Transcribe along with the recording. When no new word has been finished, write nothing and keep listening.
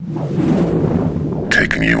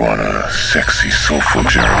Taking you on a sexy, soulful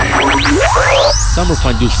journey. Summer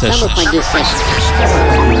Fondue Sessions.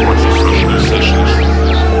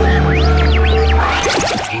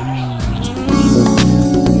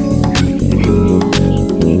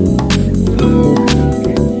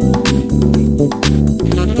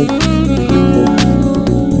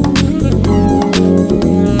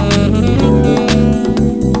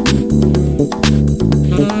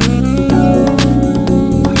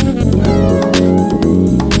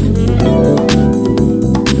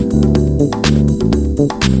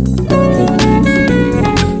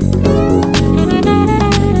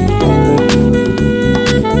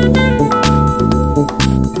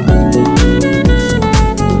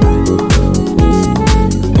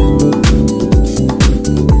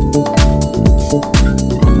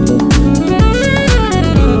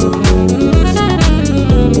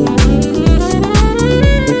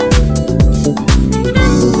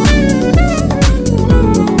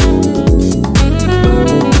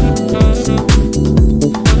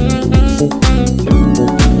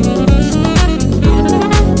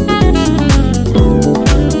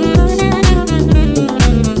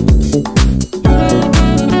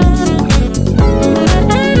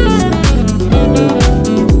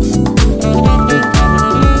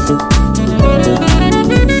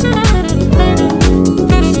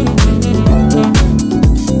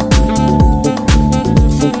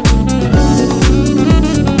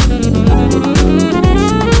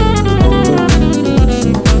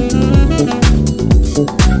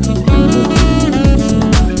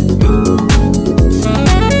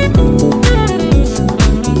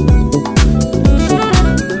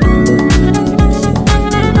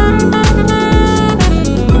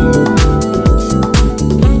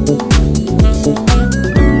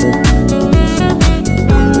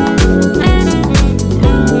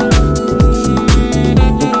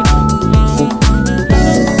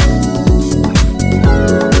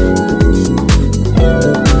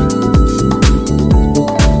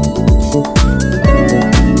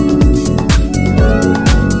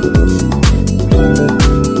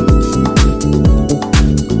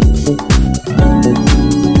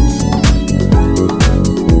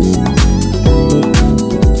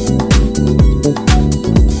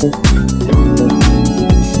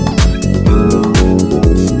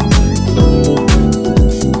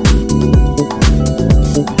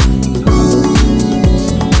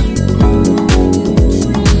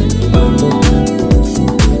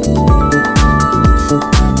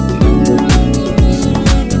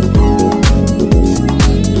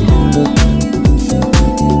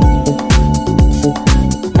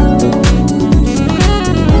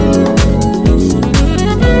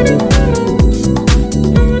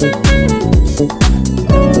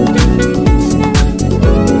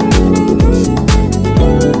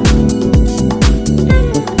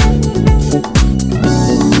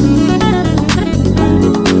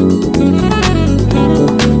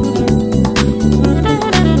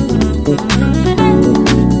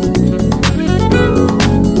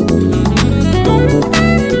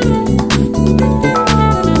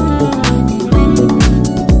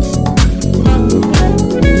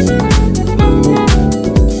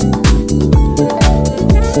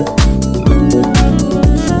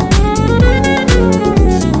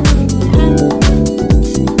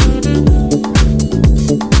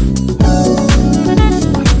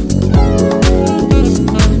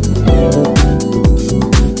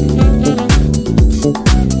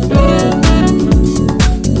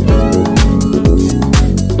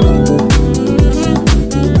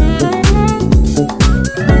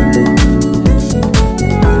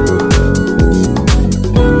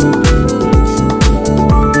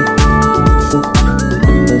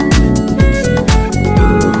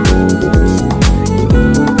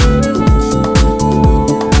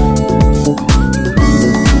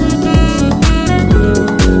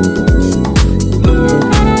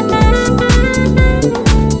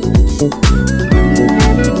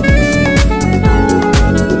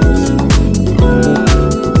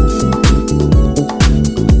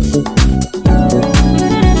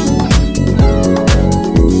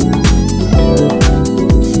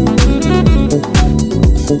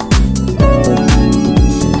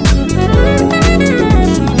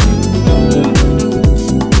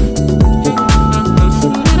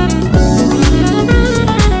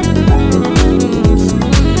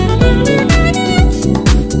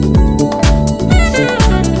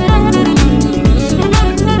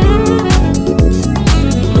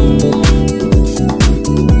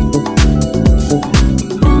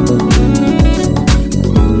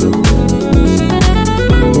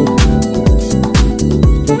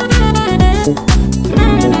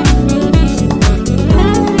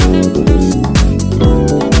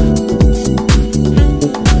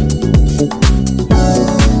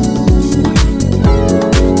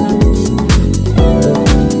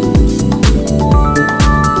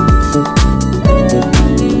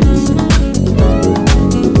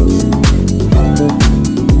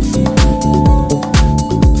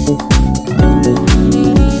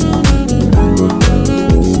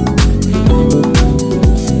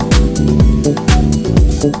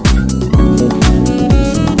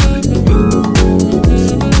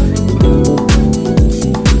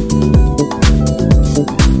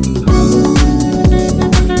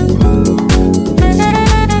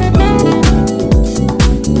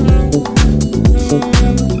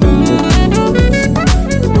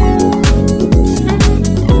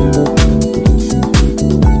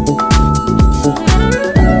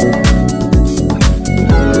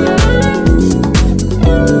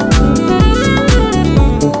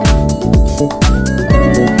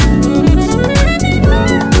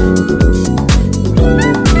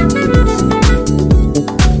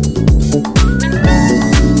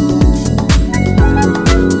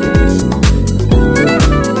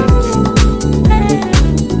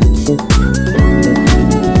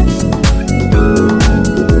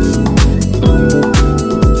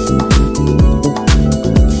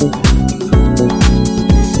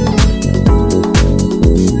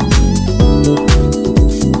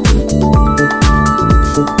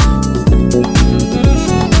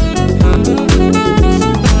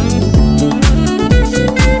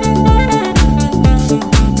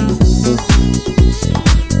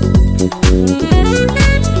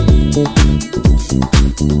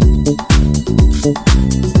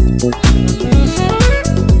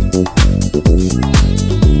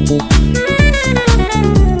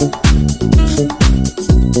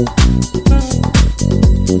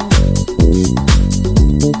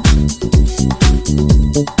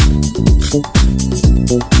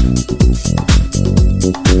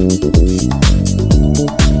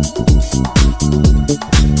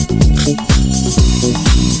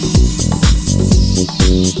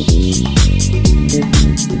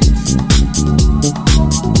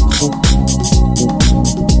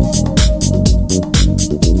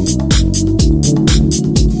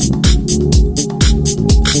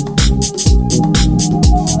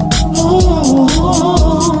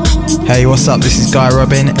 Hey, what's up? This is Guy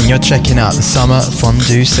Robin, and you're checking out the Summer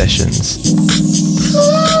Fondue Sessions.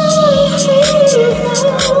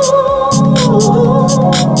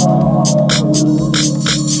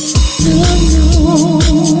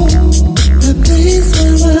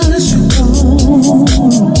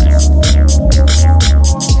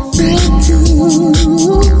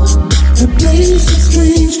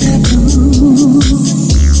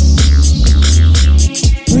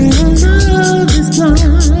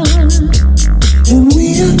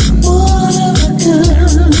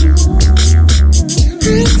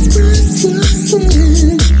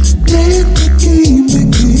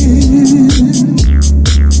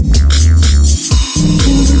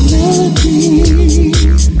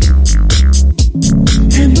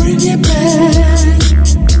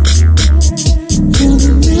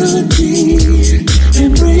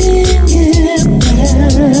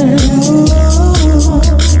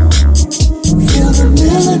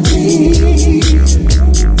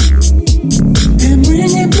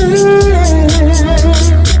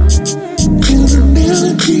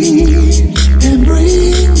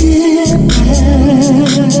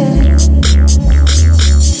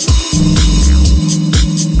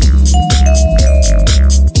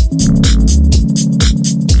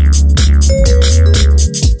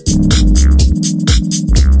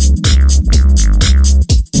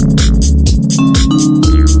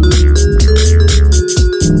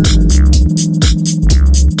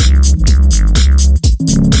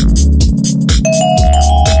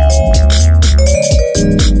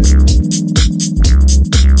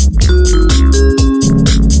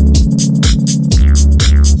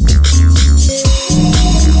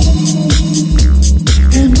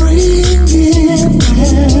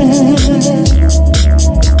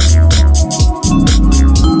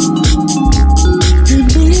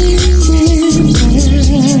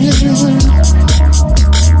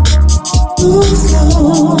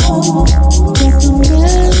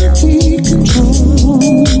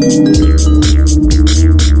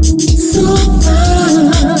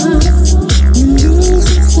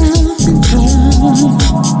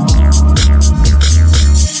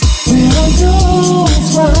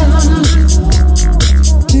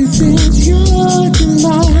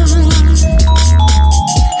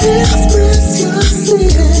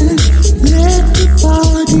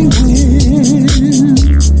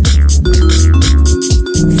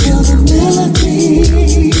 Feel the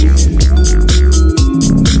melody.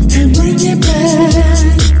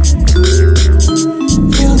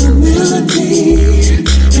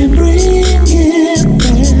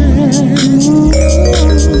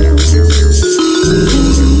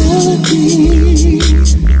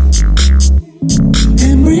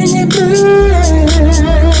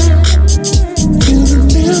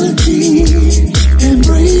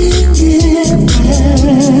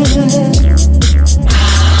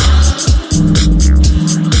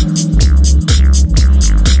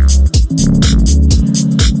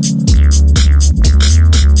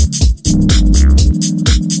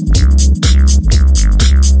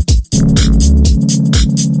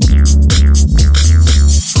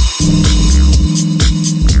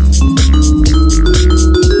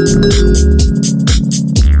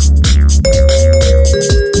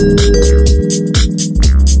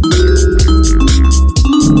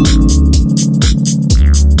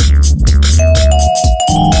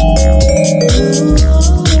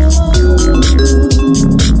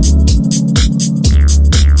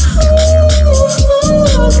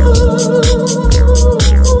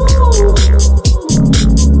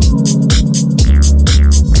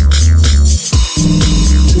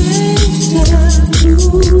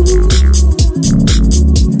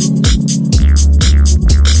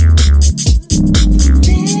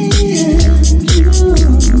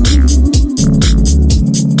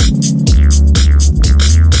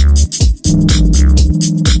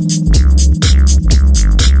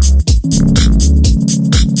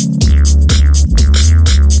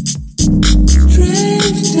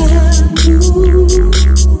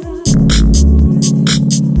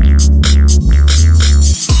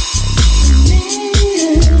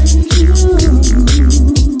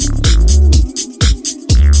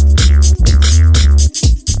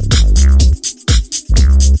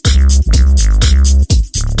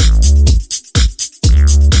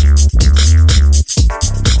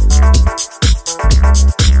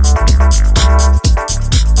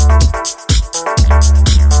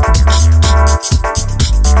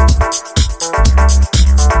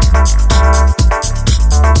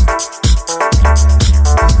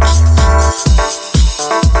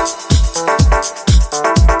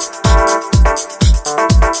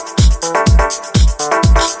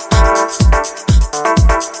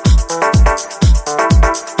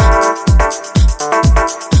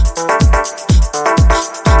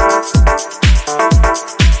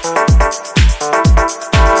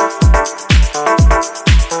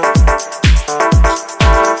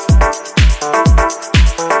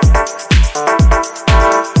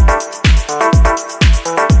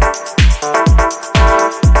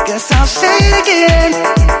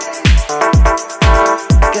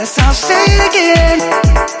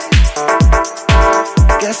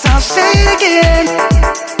 Guess I'll say it again.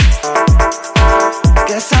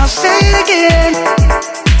 Guess I'll say it again.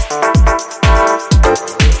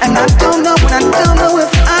 And I don't know when I don't know if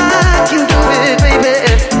I can do it,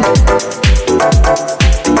 baby.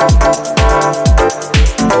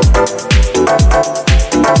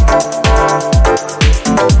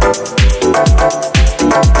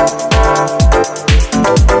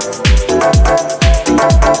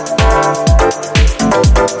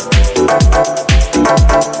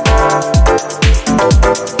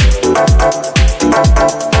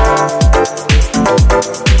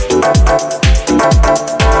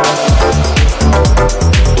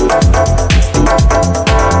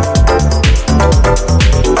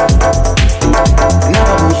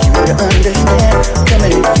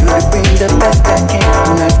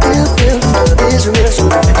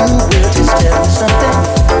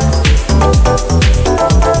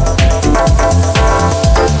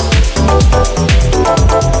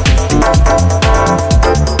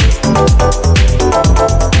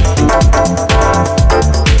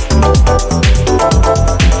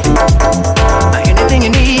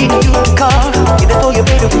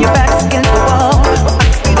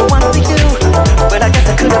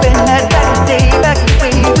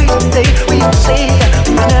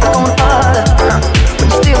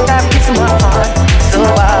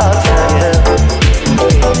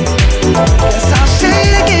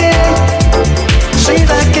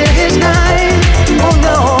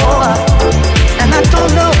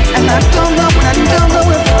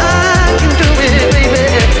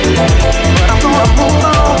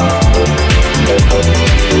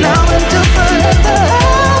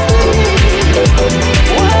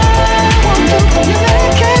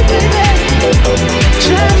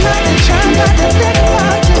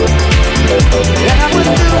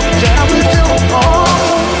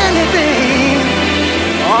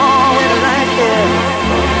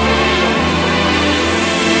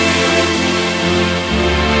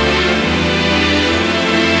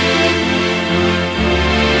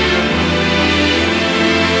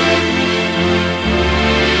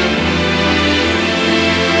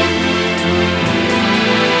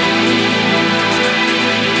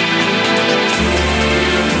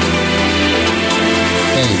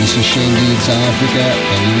 Africa,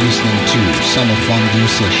 and you're listening to Summer Fondue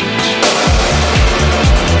Sessions.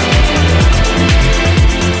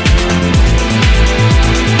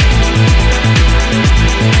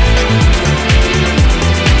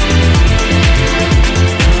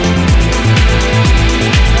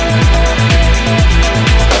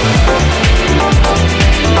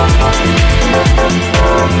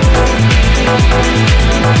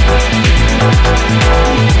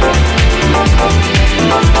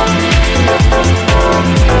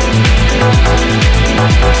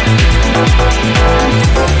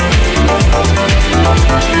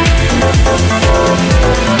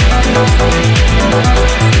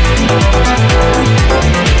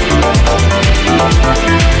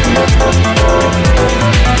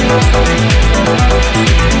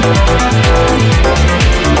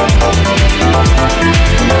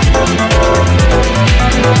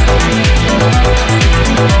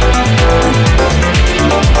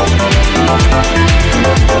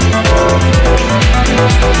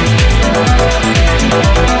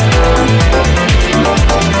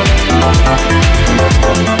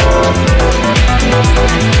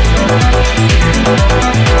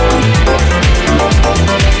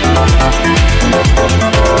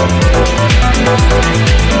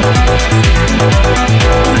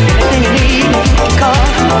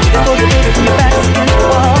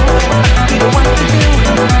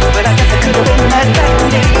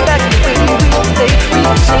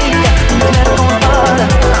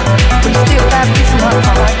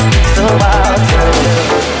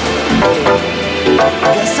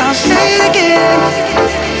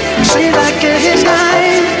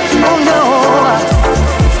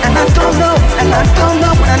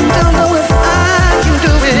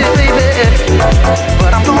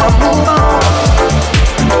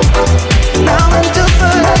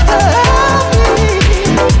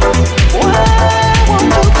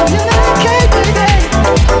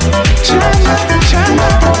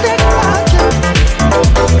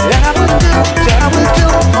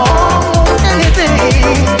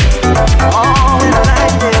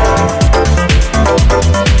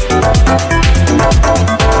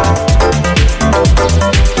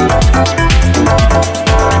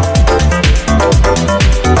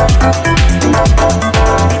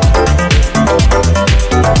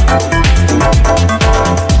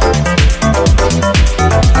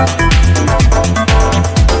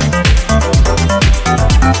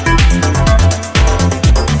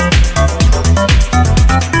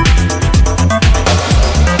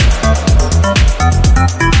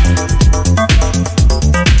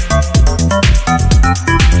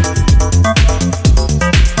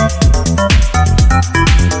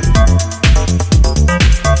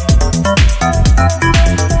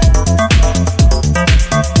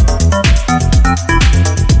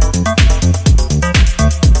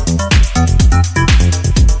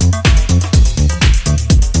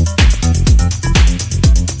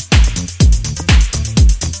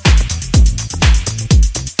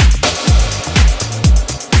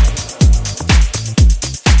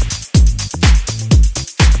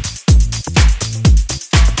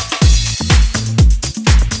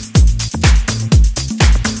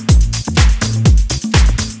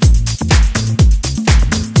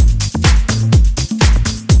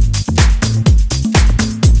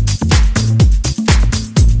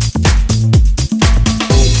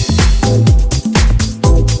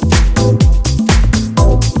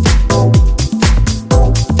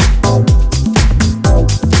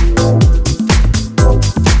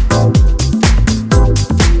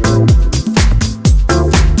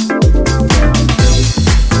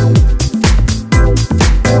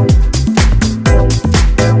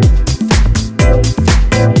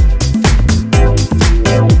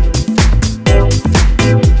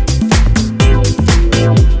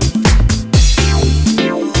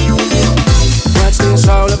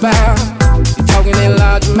 a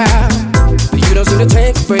large amount. You don't seem to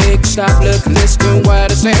take a break. Stop, look, listen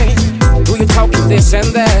what I say. Who you talking this and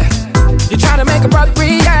that? You try to make a brother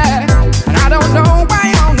react, and I don't know why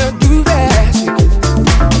you wanna do that.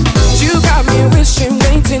 You got me wishing,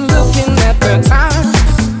 waiting, looking at the time.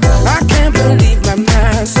 I can't believe my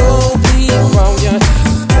mind so deep on you.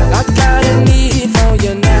 I got a need for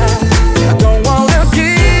you now. I don't wanna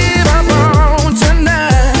give up on tonight.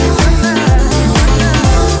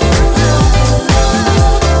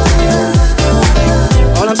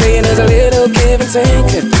 All I'm saying is a little give and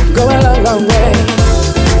take, go a long, long way.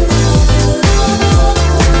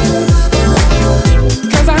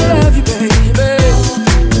 Cause I love you, baby.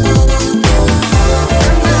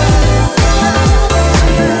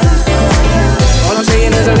 All I'm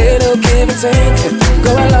saying is a little give and take,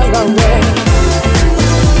 go a long, long way.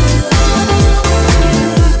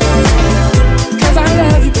 Cause I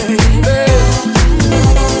love you, baby.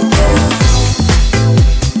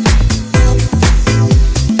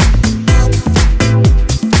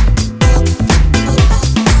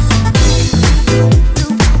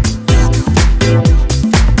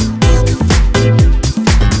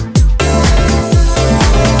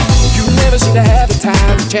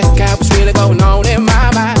 Check out what's really going on in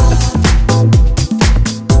my mind.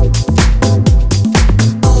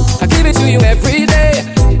 I give it to you every day,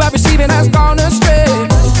 but receiving has gone astray.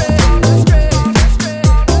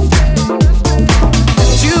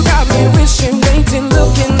 You got me wishing, waiting,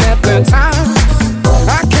 looking at the time.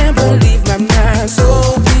 I can't believe my mind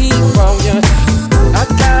so deep on you. I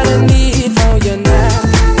got a need for you now.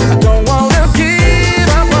 I don't wanna give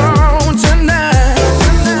up on tonight.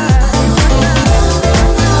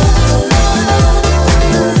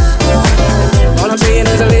 All I'm saying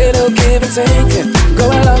is a little give and take, go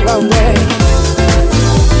a long, long way.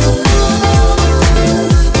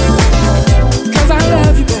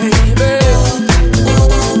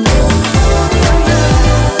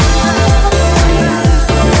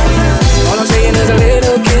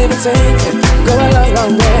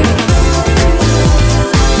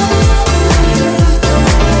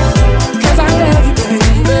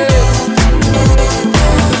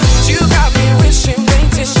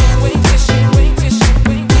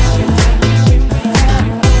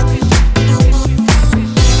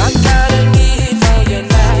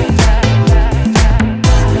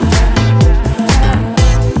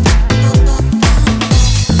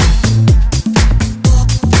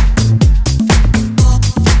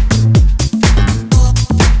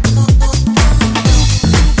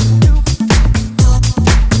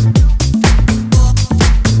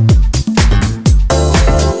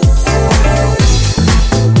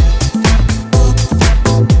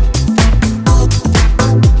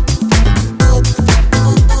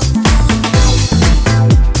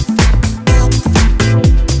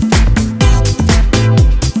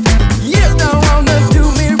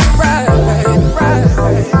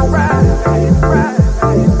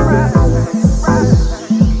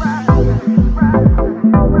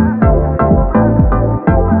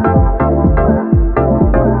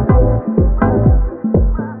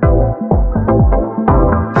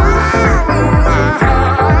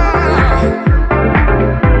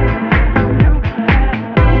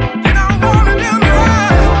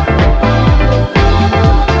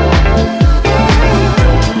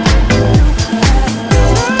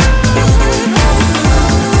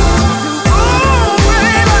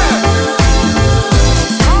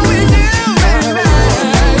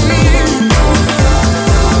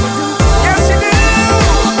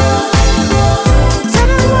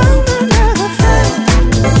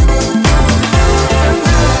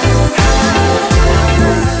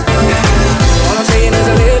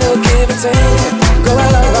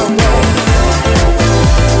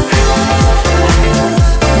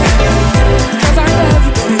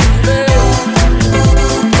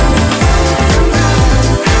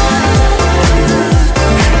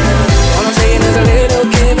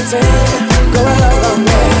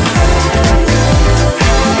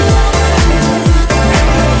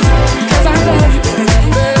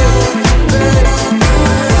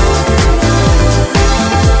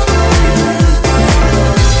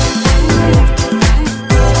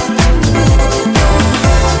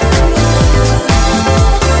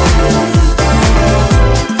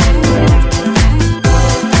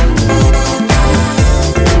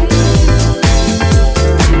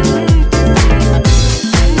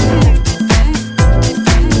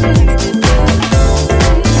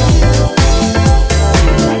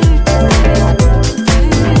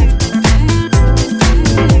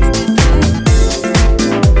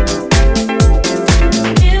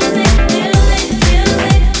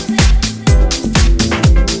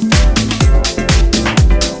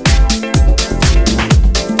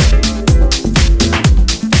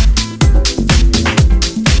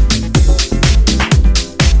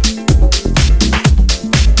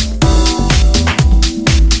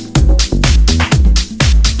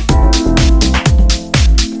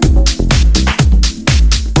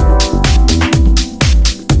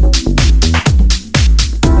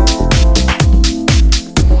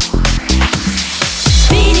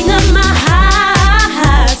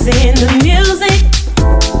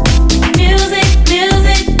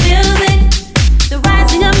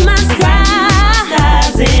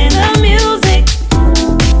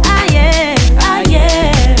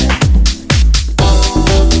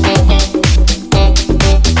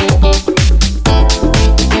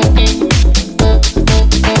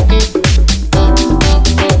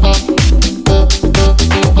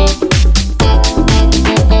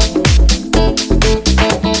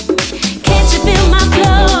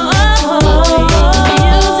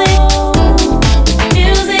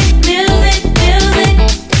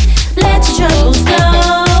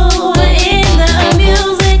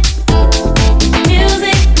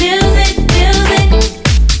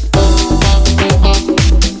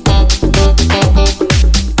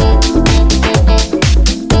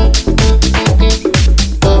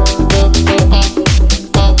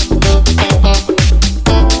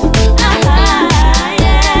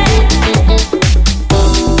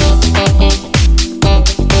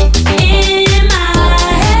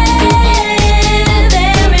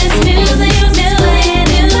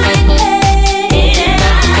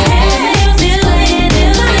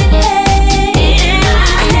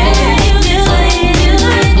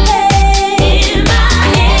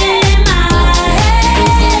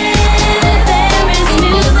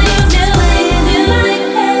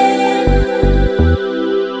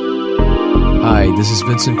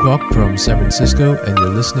 Vincent Kwok from San Francisco, and you're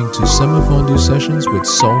listening to Summer Fondue Sessions with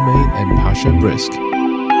Soulmate and Pasha Brisk.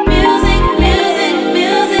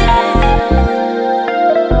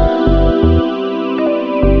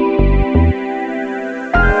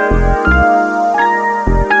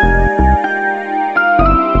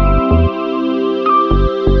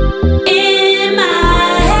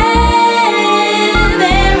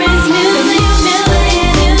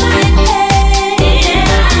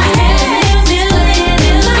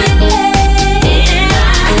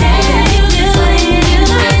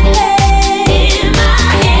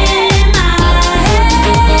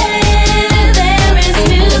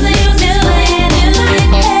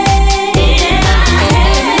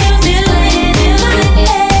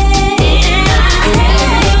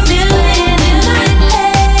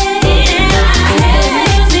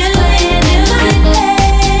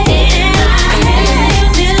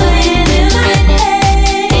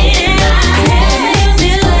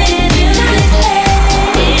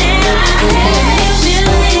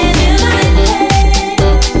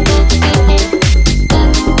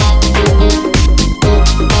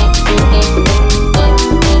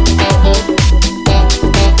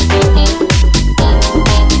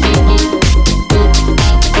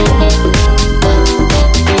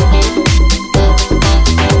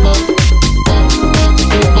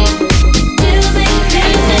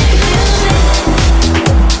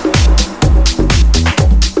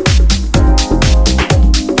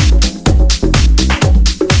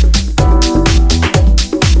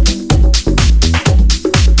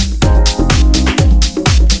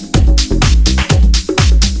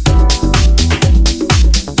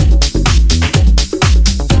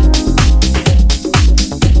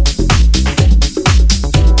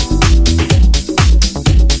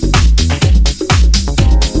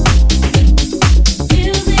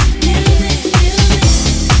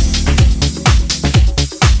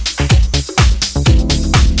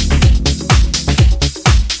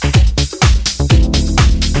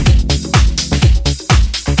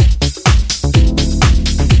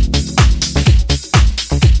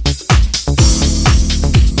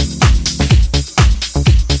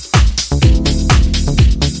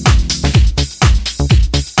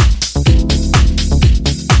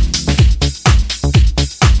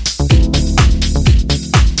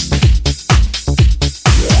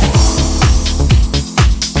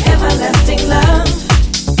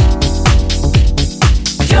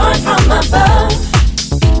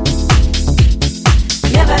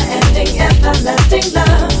 Never ending, everlasting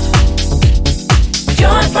love.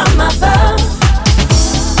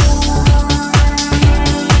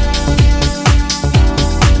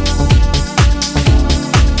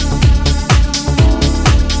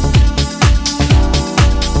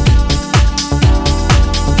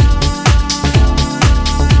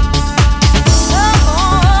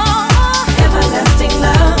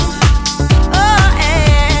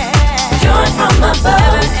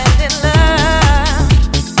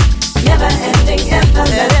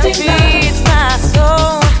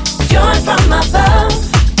 Joy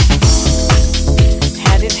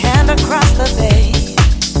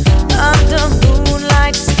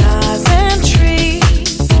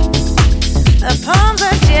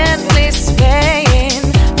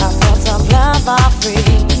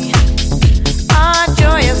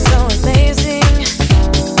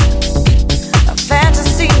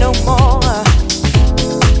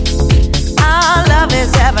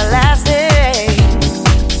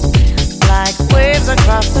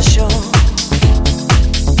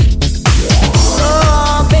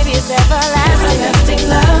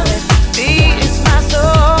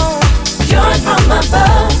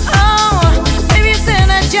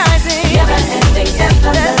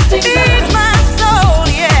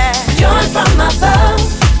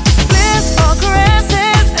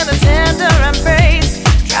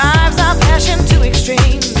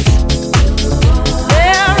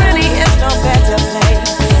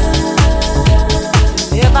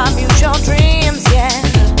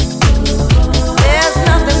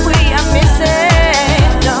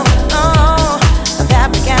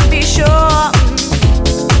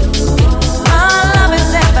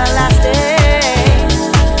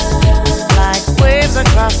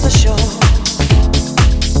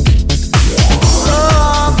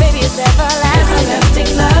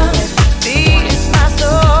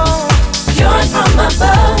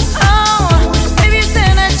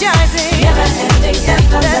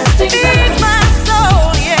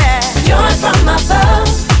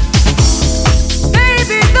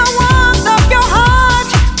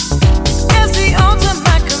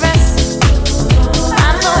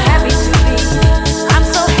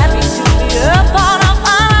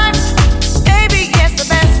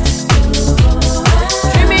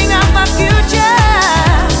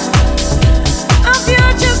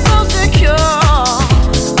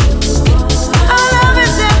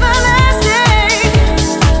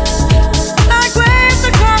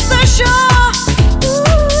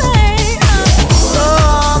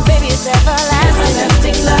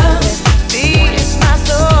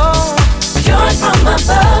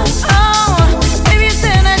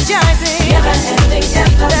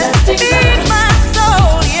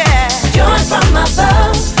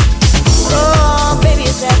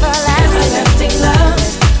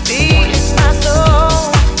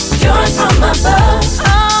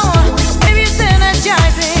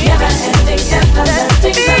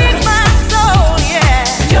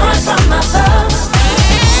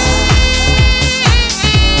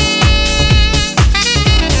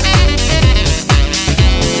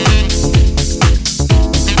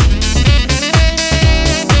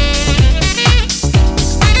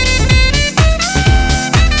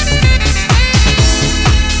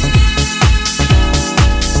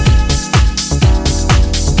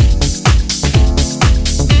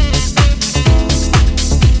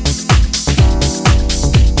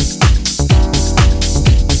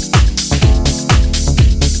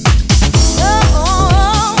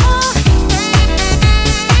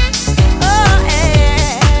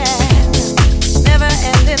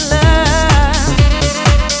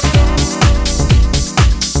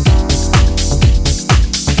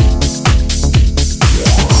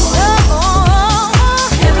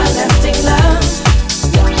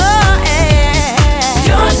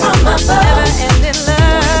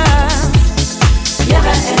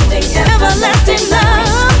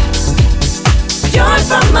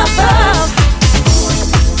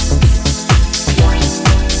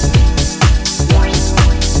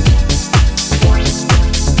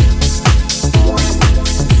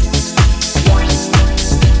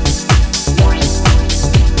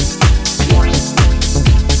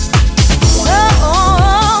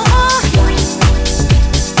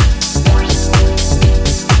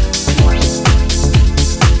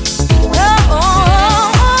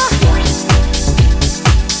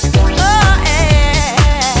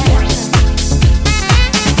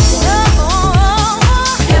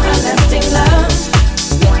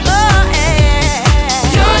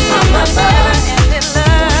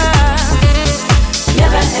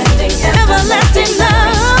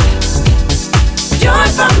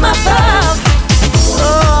from above.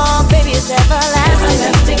 Oh, baby, it's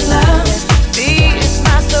everlasting love. Feeds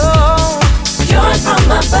my soul. Joy from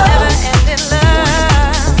above. Never-ending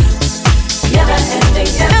love. Never-ending,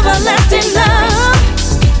 everlasting love.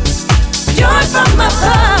 Joy from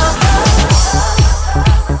above.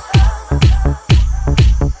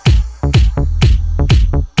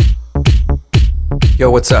 Yo,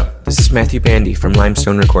 what's up? This is Matthew Bandy from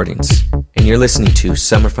Limestone Recordings, and you're listening to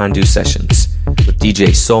Summer Fondue Sessions with DJ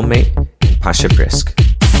Soulmate and Pasha Brisk.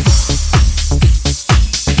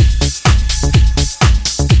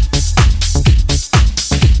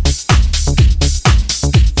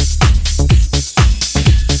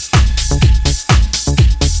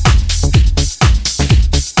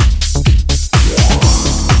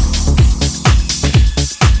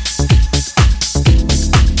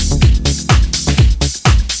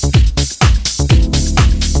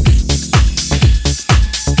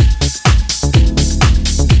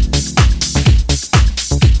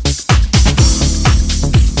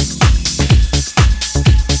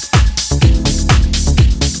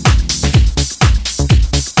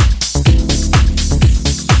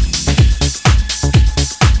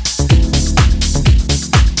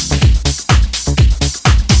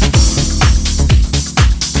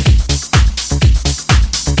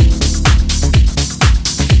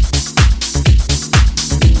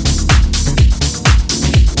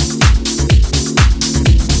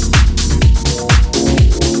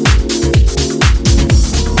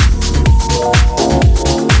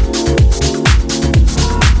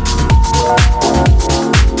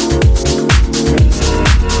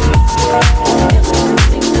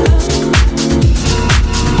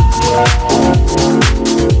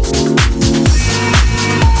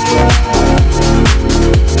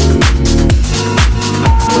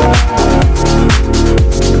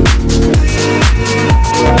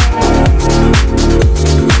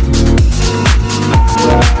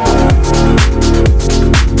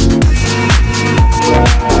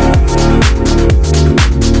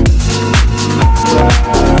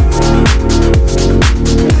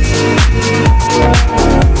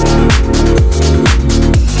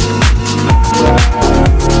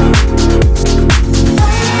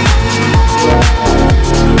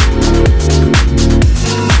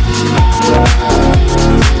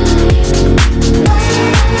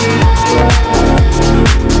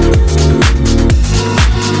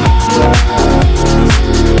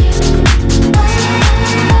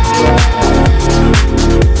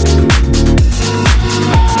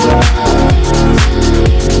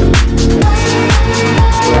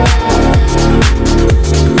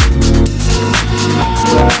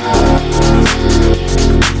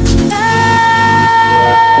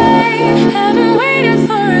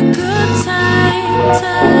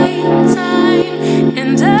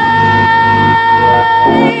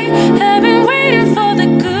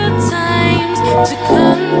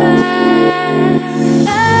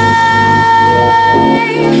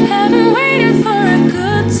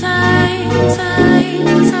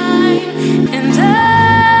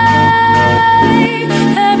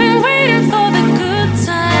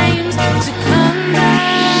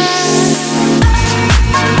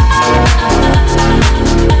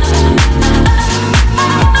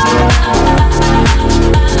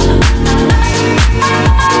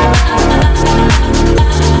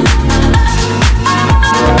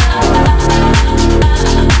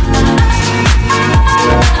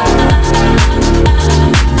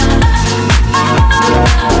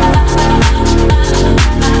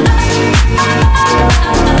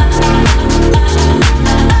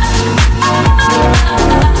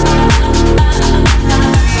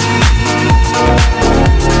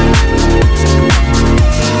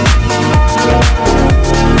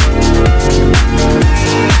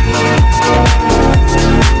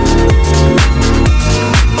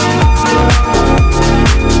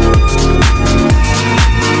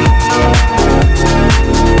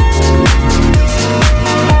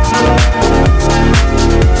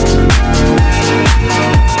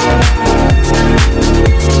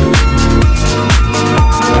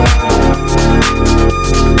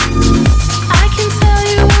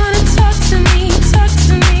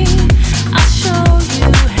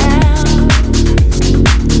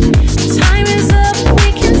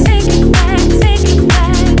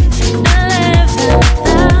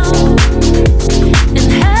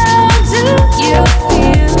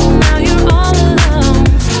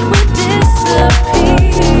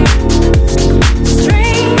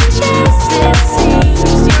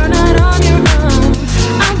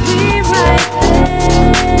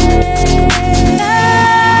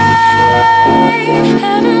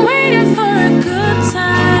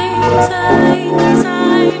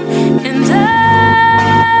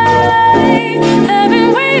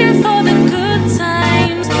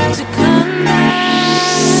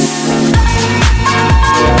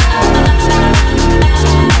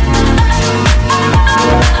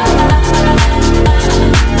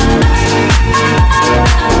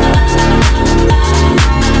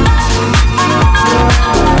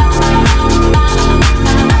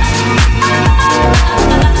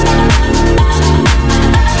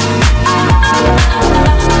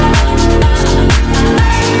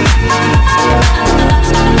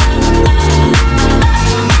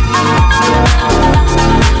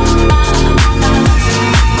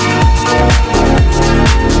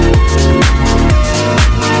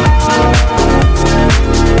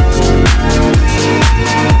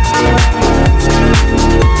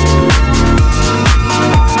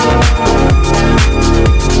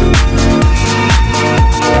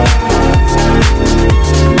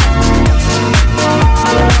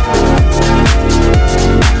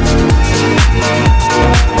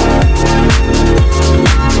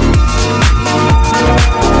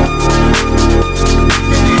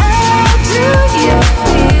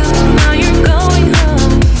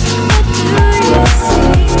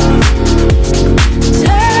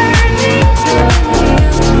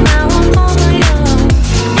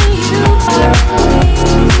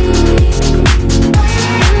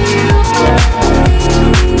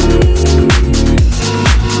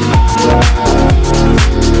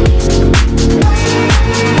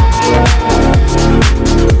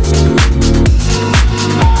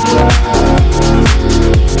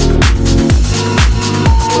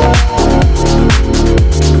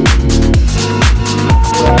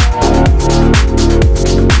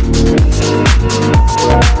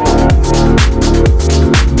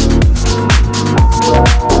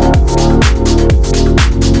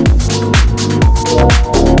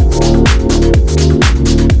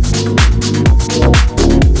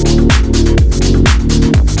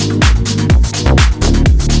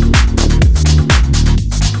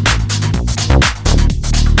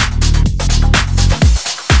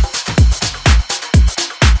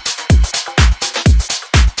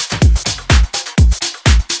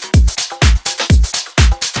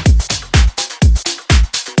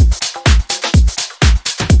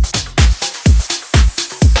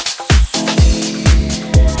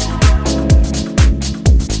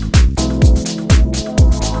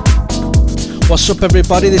 What's up,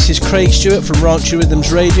 everybody? This is Craig Stewart from Raunchy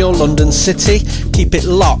Rhythms Radio, London City. Keep it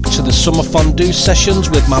locked to the Summer Fondue sessions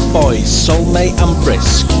with my boys, Soulmate and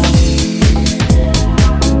Brisk.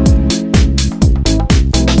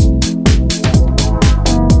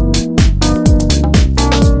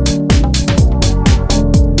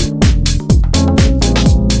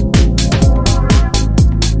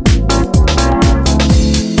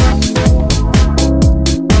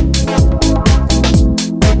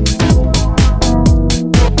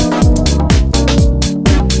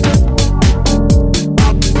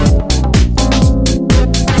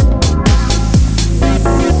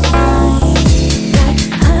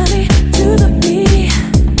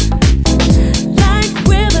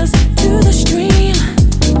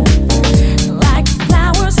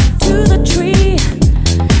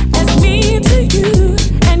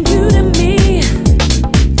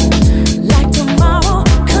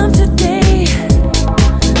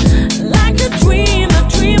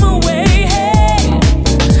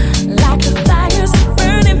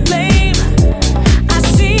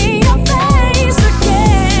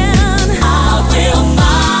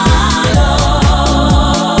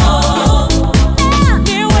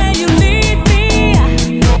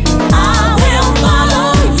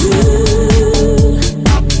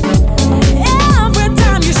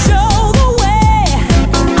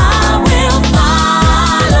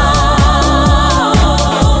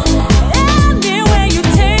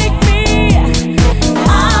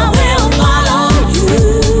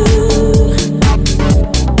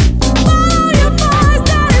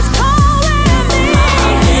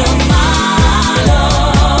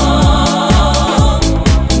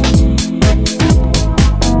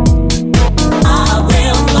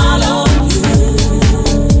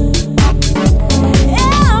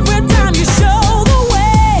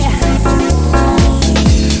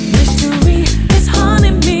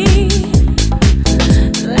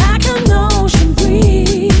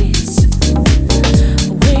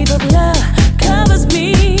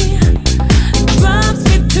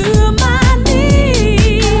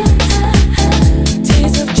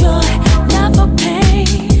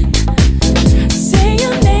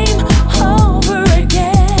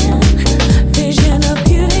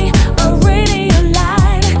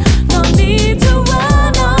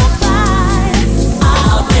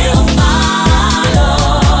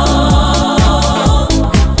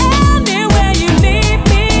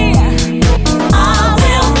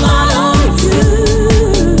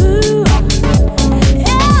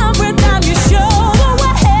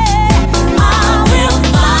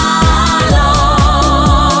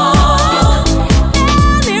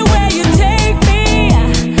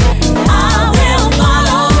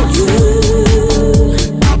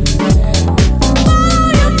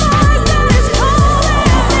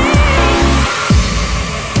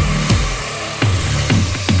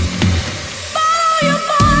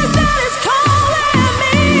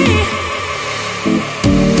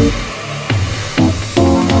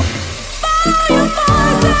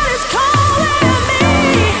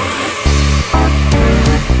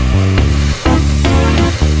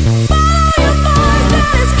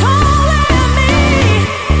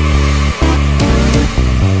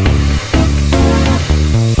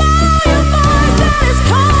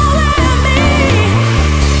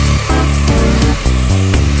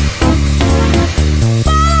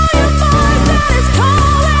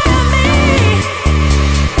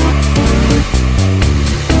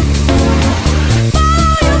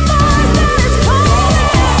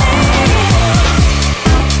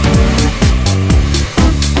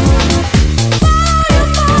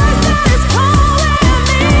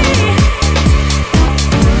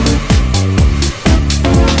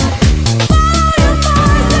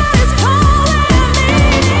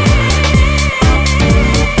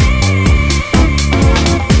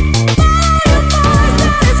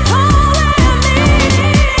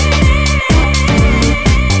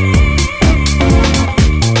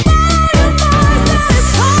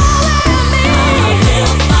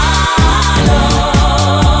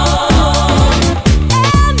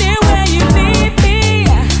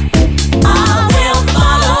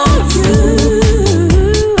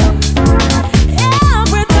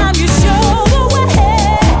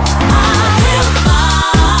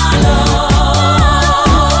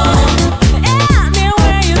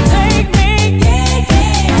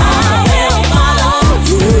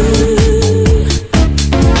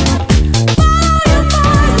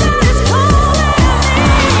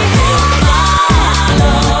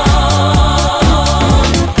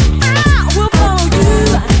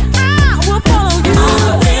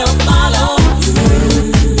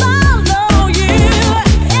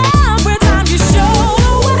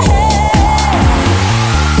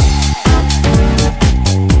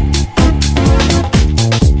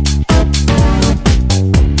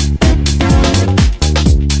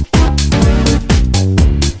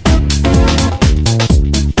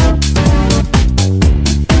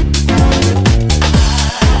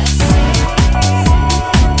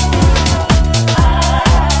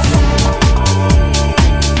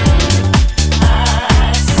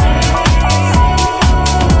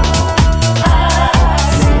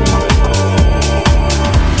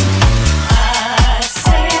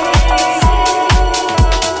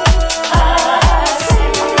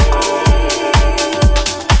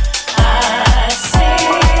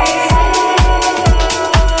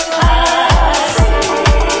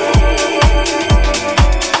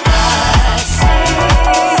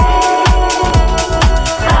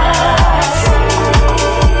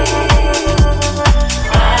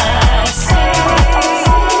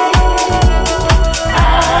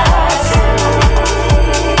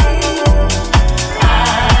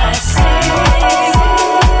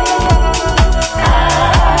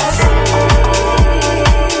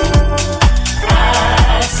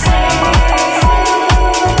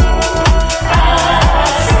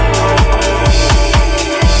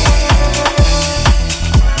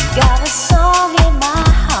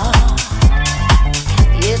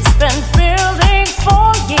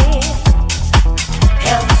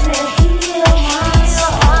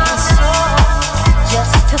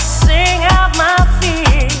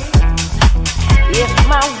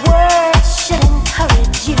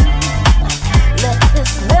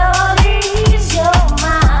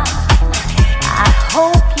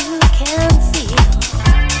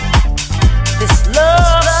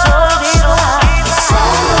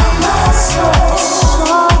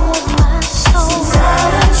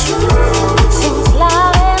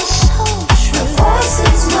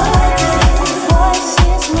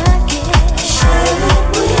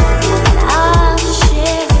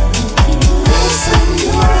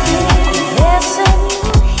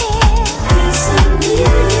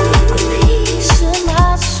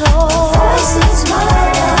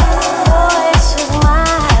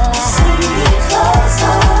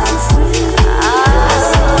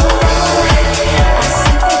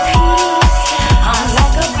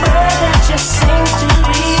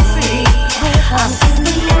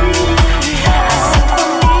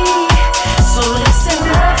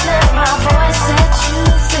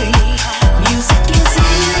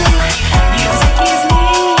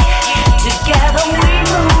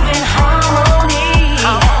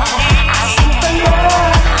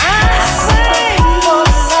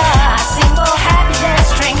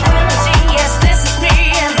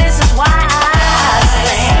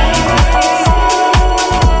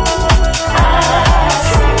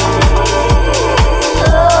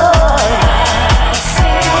 Oh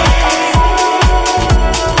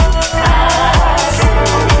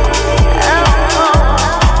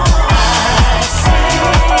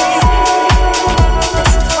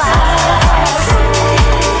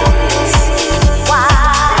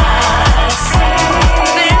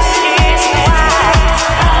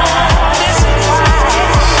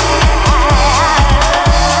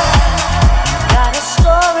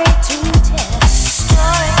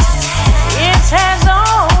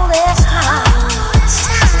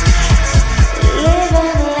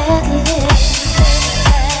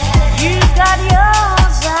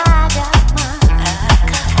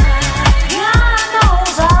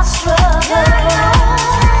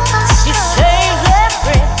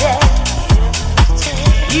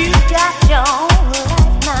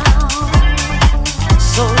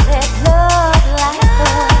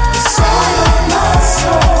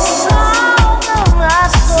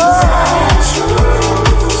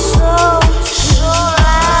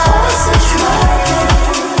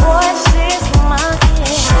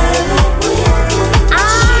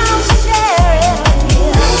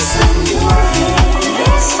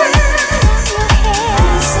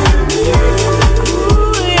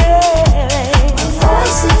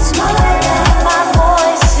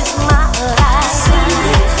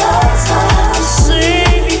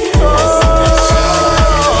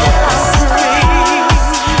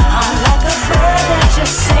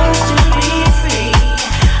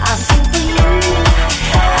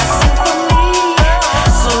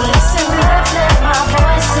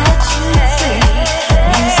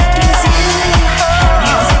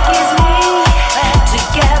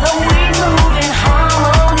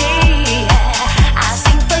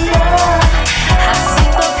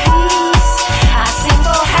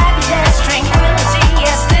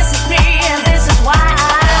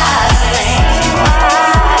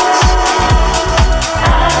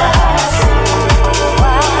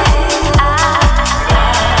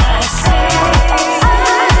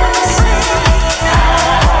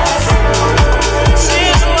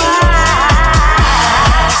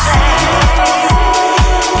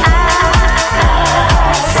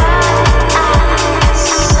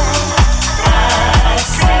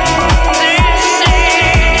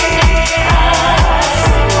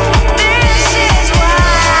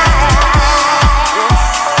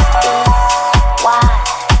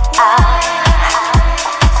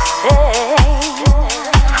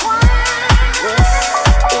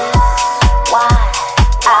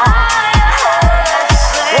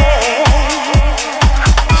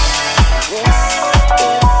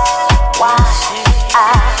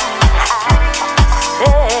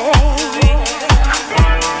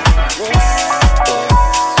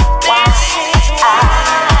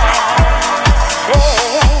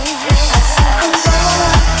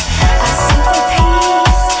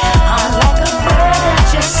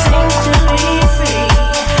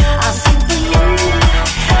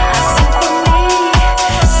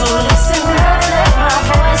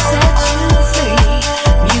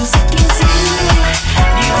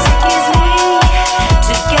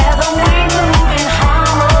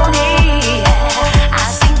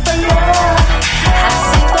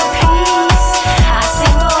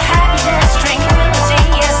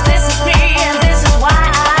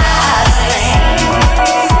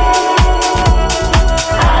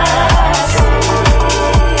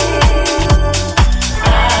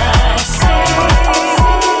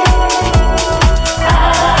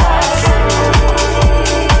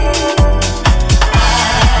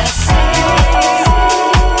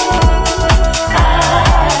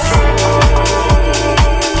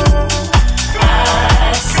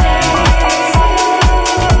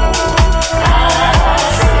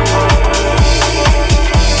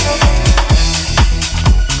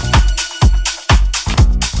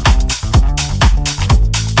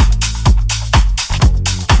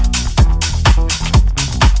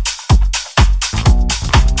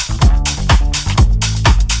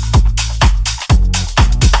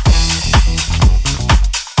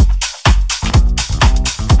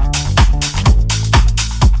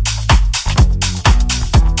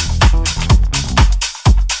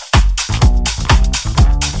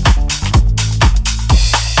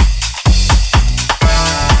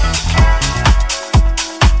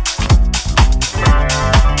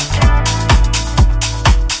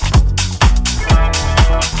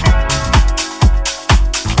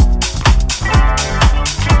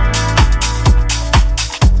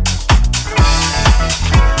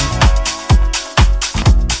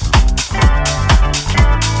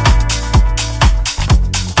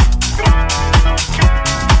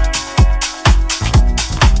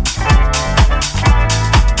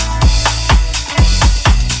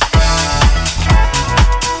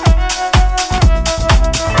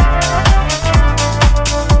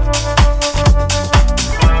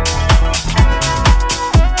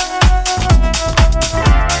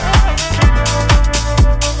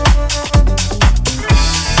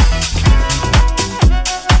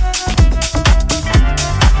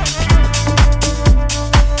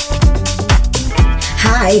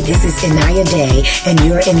This is Inaya Day, and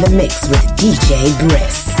you're in the mix with DJ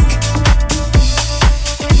Brisk.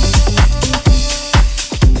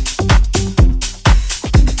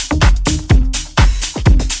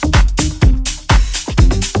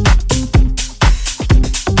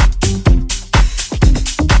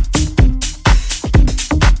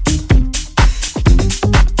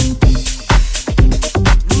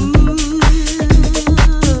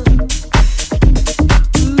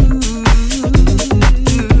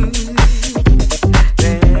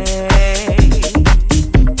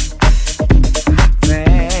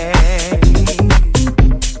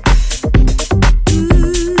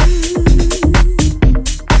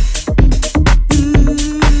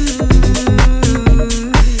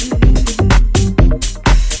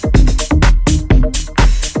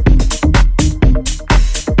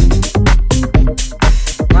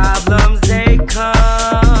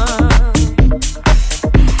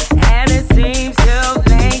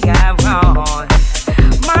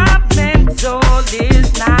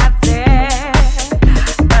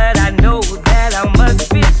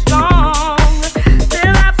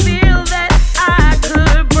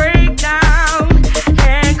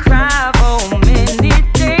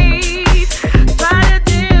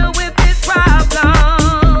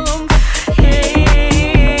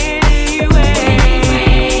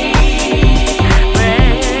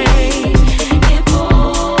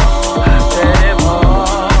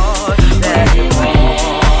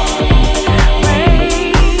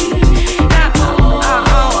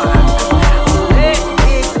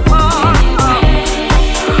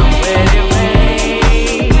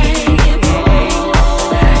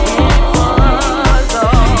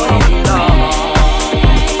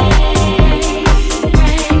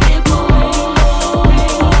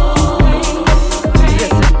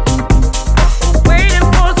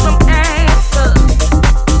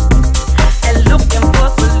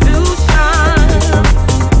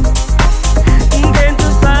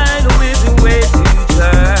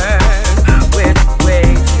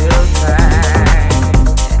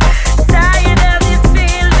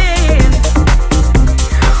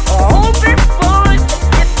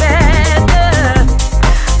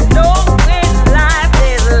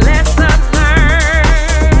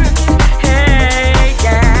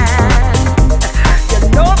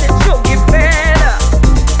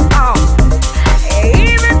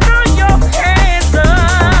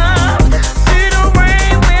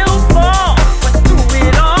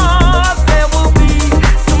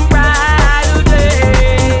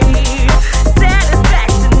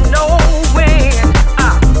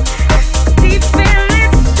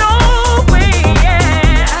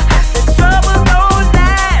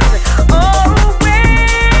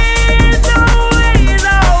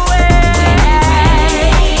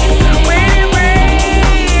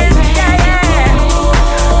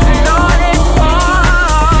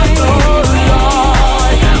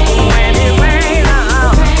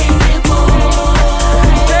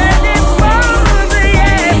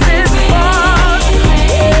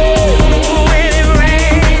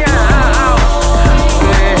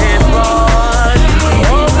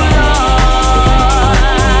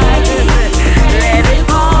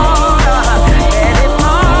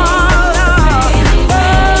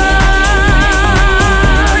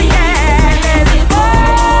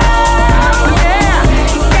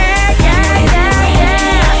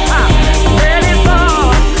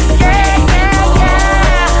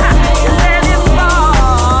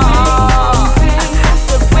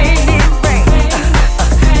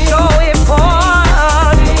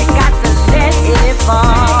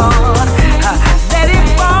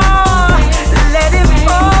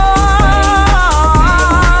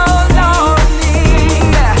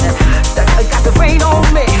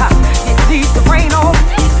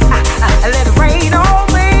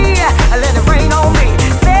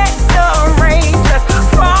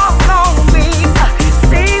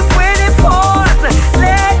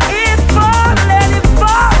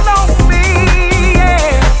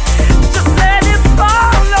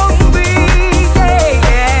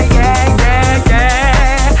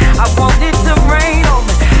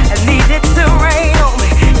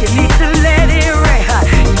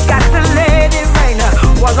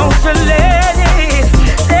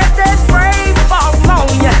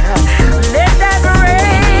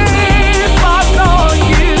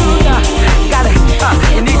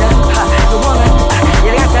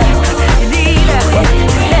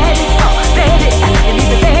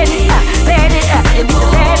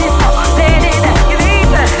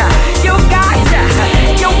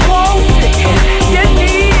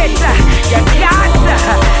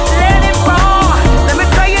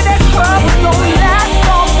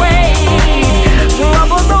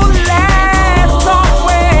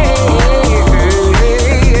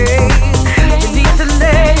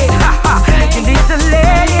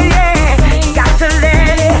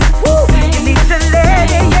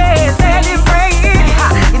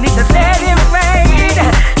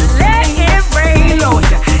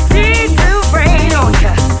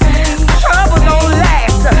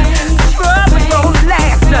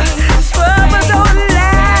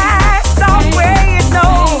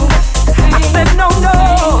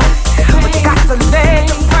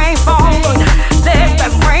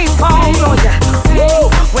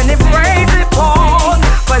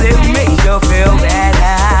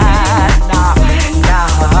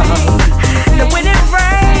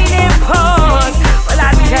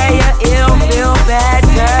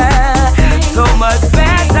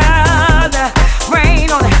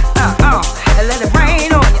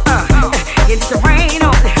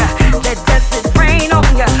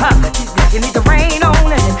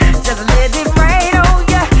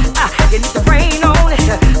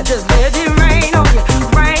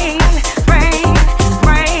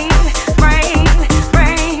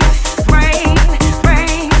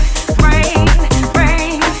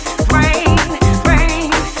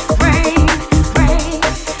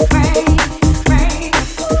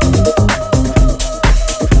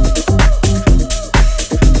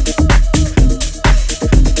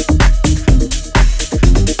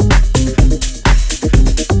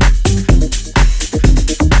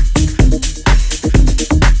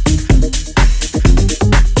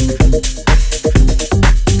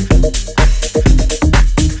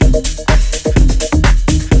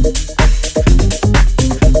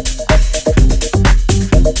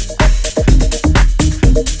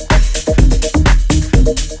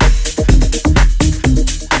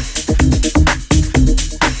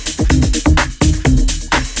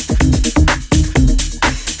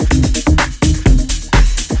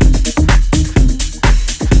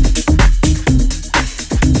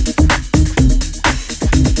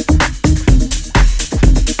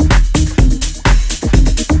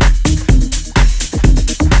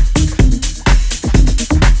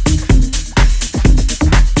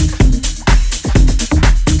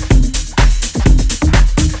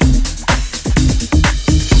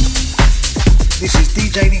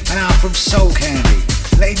 DJ Nick Power from Soul Candy,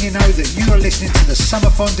 letting you know that you are listening to the Summer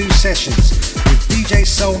Fondue Sessions with DJ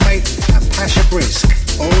Soulmate and Pasha Brisk,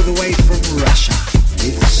 all the way from Russia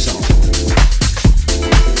with soul.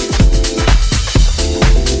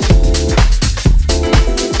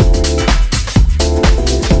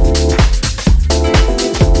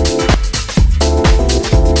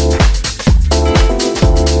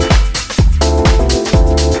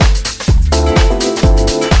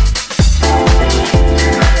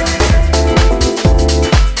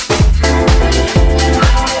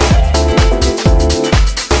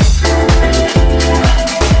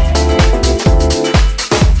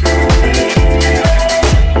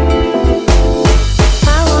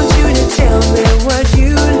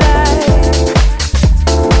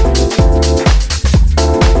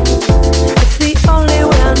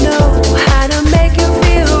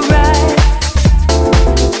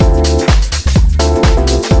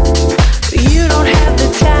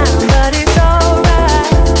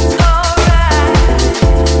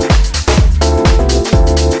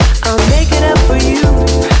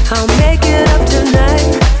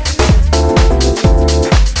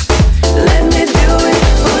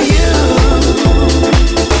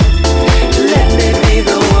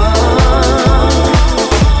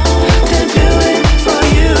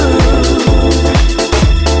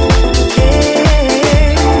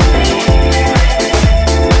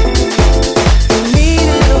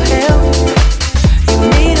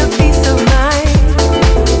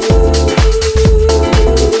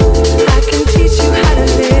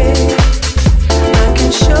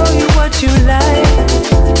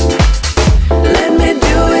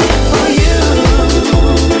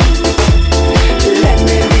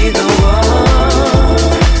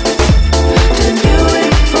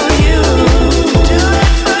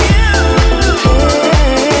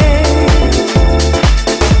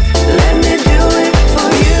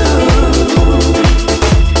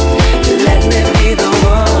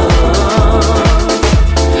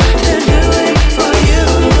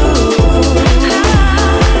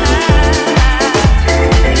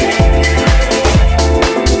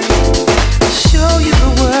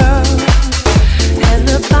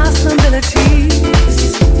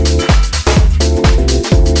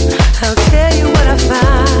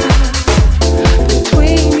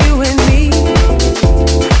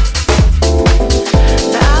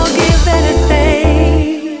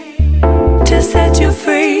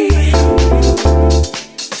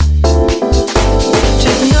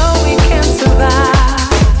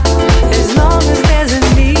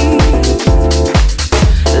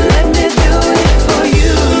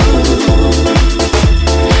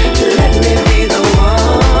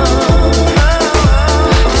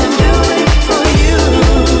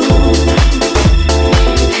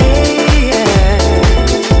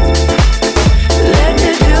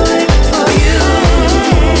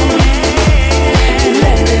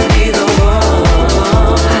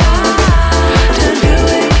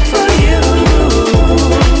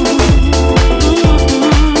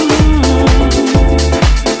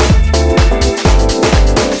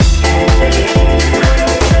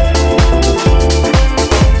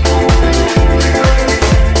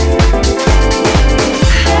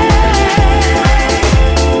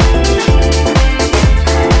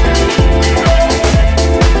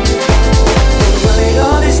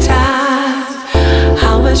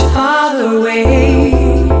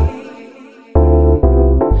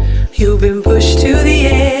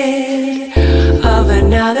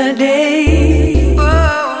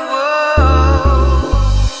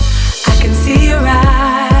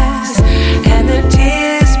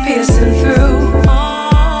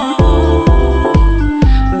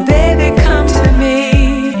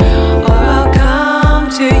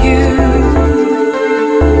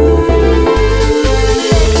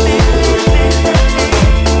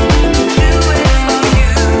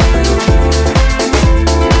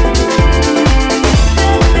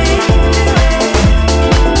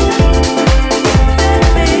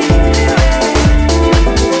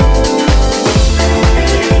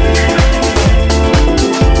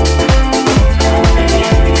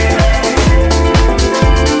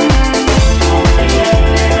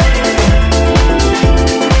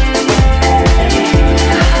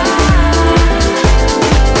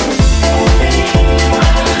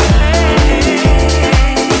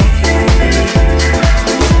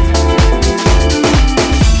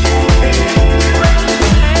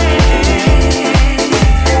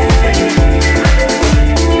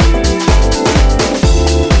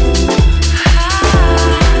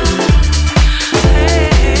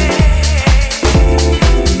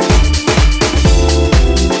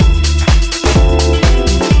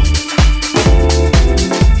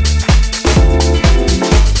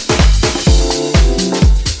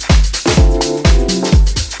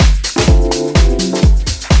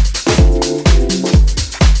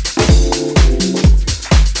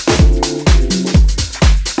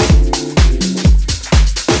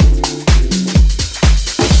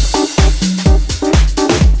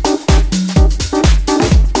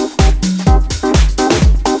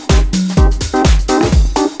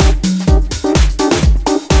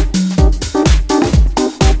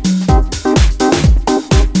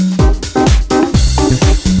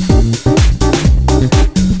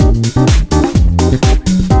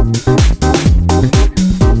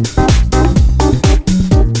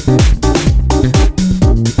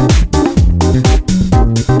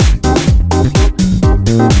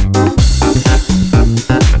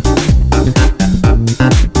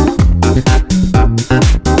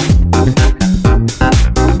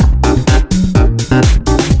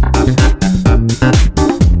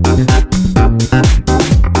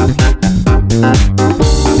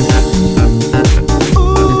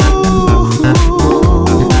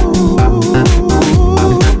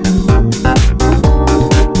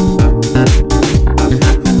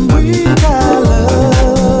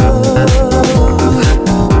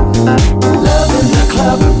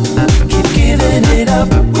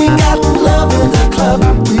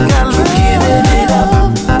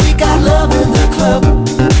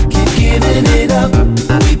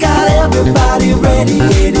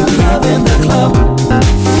 radiating love in the club.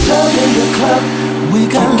 Love in the club. We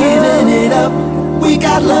got giving it up. We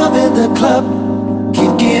got love in the club.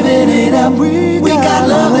 Keep giving it up. We got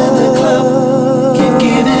love in the club. Keep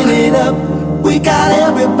giving it up. We got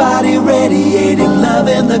everybody radiating love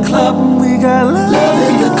in the club. We got love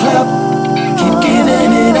in the club. Keep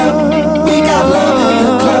giving it up. We got love in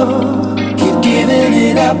the club. Keep giving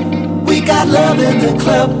it up. We got love in the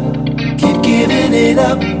club. Keep giving it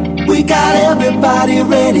up. We got everybody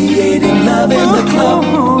radiating love in the club.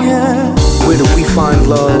 Where do we find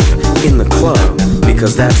love? In the club,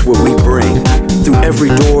 because that's where we bring. Through every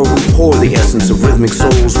door we pour the essence of rhythmic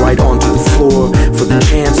souls right onto the floor for the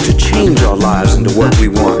chance to change our lives into what we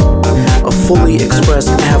want. A fully expressed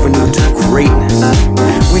avenue to greatness.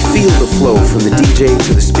 We feel the flow from the DJ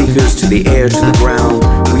to the speakers to the air to the ground.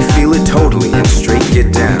 We feel it totally and straight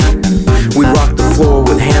get down. We rock the floor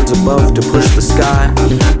with hands above to push the sky.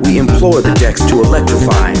 We implore the decks to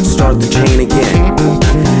electrify and start the chain again.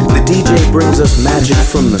 The DJ brings us magic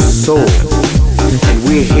from the soul, and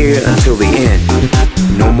we're here until the end.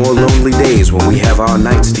 No more lonely days when we have our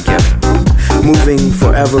nights together. Moving,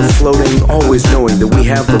 forever floating, always knowing that we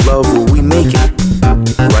have the love where we make it.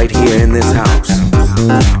 Right here in this house.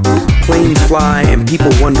 Planes fly and people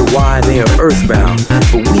wonder why they are earthbound,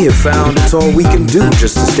 but we have found it's all we can do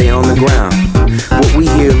just to stay on the ground. What we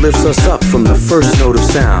hear lifts us up from the first note of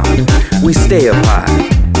sound. We stay up high.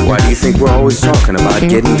 Why do you think we're always talking about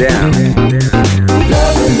getting down?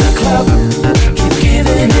 Love in the club. Keep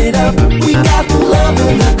giving it up. We got love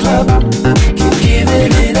in the club. Keep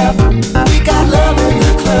giving it up. We got love in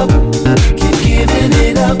the club. Keep giving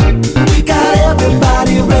it up. We got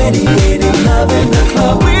everybody radiating love in the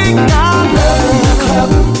club. We got love in the club.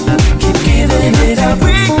 Keep giving it up.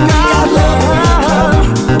 We got love in the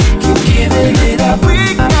club. Keep giving it up. We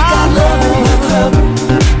got love in the club.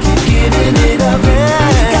 Keep giving it up.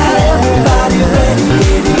 We got everybody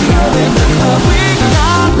radiating love in the club. We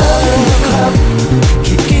got love in the club.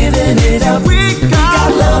 Keep giving it up. We got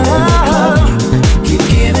love in the club. Keep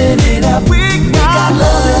giving it up. We got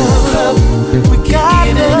love in the club. We got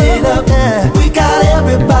giving it up. We got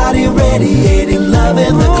everybody radiating love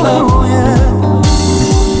in the club.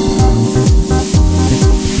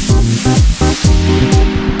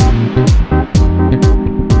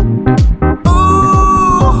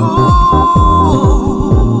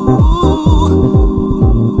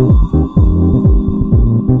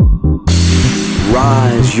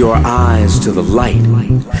 Rise your eyes to the light,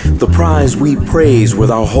 the prize we praise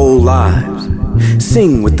with our whole lives.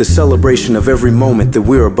 Sing with the celebration of every moment that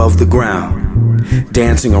we're above the ground,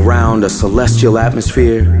 dancing around a celestial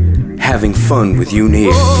atmosphere, having fun with you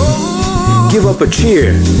near. Give up a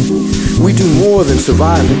cheer. We do more than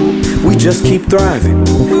surviving. We just keep thriving.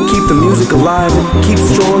 Keep the music alive and keep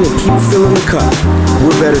strong and keep filling the cup.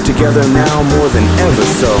 We're better together now more than ever,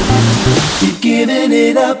 so keep giving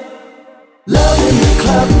it up. Love in the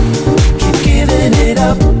club. Keep giving it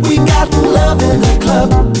up. We got love in the club.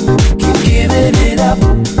 Keep giving it up.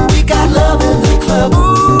 We got love in the club.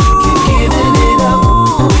 Keep giving it up.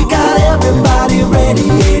 We got everybody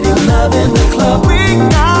radiating love in the club. We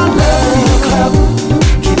got love in the club.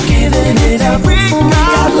 Keep giving it up. We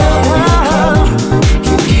got love in the club.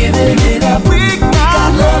 Keep giving it up. We got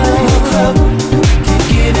love in the club. Keep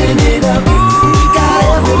giving it up. We got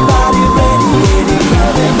everybody radiating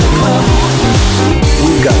love in the club.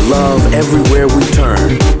 we've got love everywhere we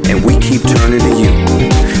turn, and we keep turning to you.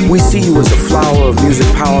 We see you as a flower of music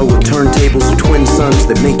power with turntables of twin suns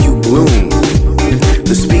that make you bloom.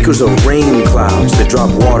 The speakers are rain clouds that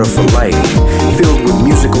drop water for light, filled with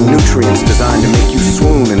musical nutrients designed to make you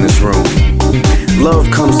swoon in this room.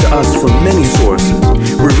 Love comes to us from many sources.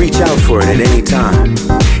 We reach out for it at any time.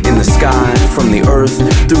 In the sky, from the earth,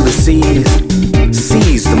 through the seas.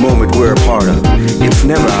 Seize the moment we're a part of. It's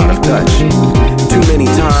never out of touch. Too many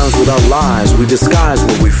times with our lives we disguise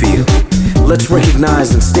what we feel. Let's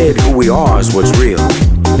recognize instead who we are is what's real.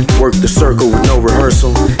 Work the circle with no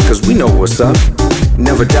rehearsal, cause we know what's up.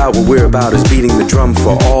 Never doubt what we're about is beating the drum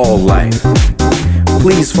for all life.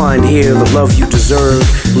 Please find here the love you deserve.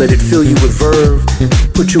 Let it fill you with verve.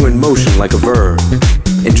 Put you in motion like a verb.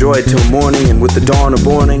 Enjoy it till morning, and with the dawn of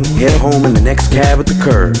morning, head home in the next cab at the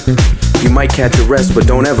curb. You might catch a rest, but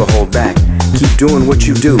don't ever hold back. Keep doing what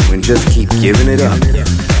you do and just keep giving it up.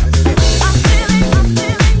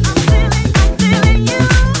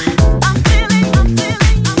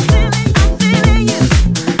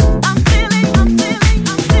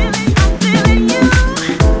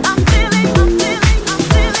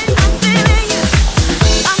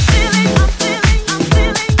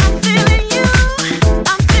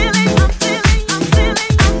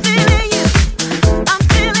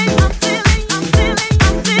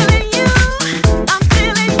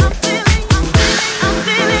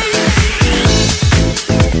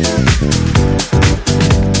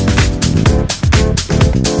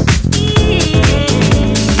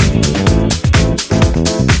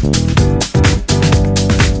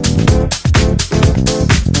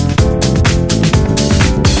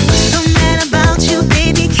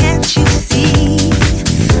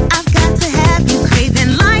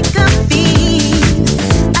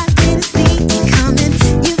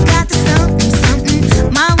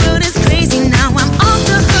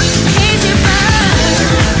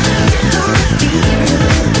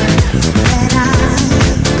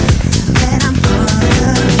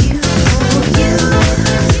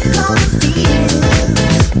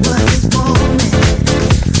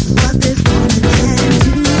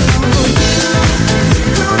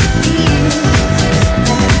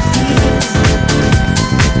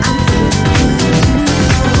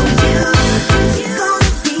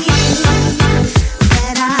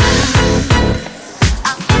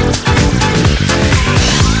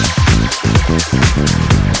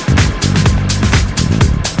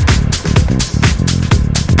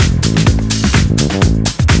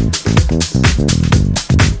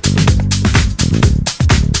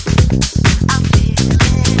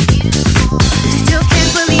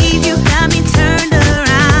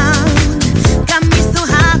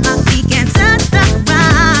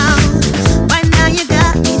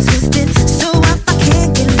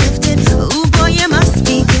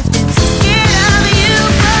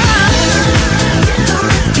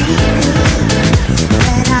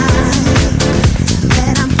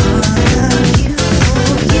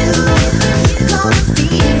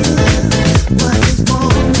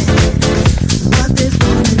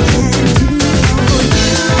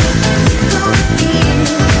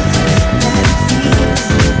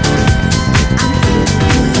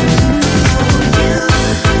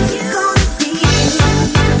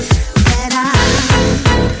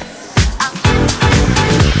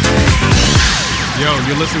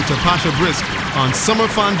 listening to Pasha Brisk on Summer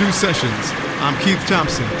Fondue Sessions. I'm Keith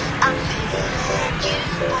Thompson.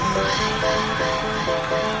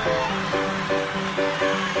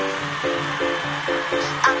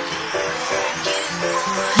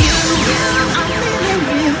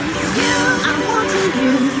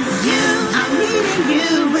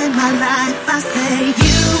 My life, I say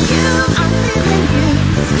you, I'm feeling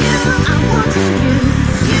you, I'm wanting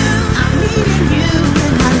you, I'm needing you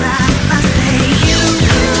in my life, I say you,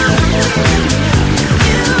 I'm feeling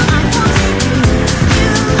you, I'm wanting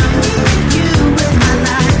you, I'm needing you in my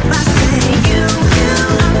life, I say you, I'm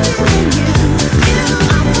feeling you,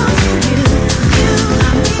 I'm wanting you,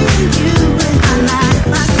 I'm needing you in my life,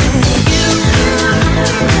 I say you, I'm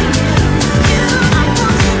feeling you, I'm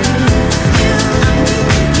wanting you, I'm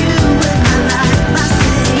needing you in my life, I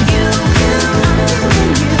say you, I'm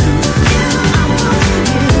feeling you, I'm wanting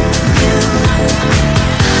you,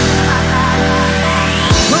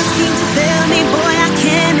 what seems to fail me, boy, I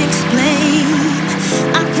can't explain.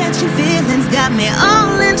 I'm catching feelings, got me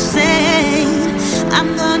all insane.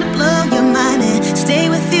 I'm gonna blow your mind and stay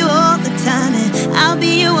with you all the time, and I'll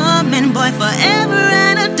be your woman, boy, forever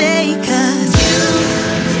and a day. 'Cause you're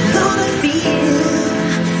gonna feel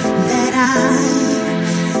that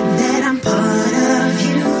I'm part of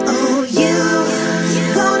you. Oh, you're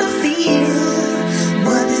gonna feel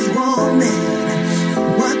what this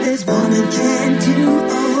woman can do.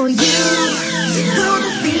 Oh, you're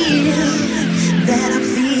gonna feel that I'm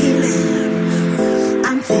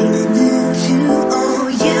feeling you too. Oh,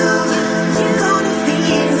 you're gonna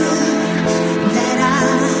feel that I'm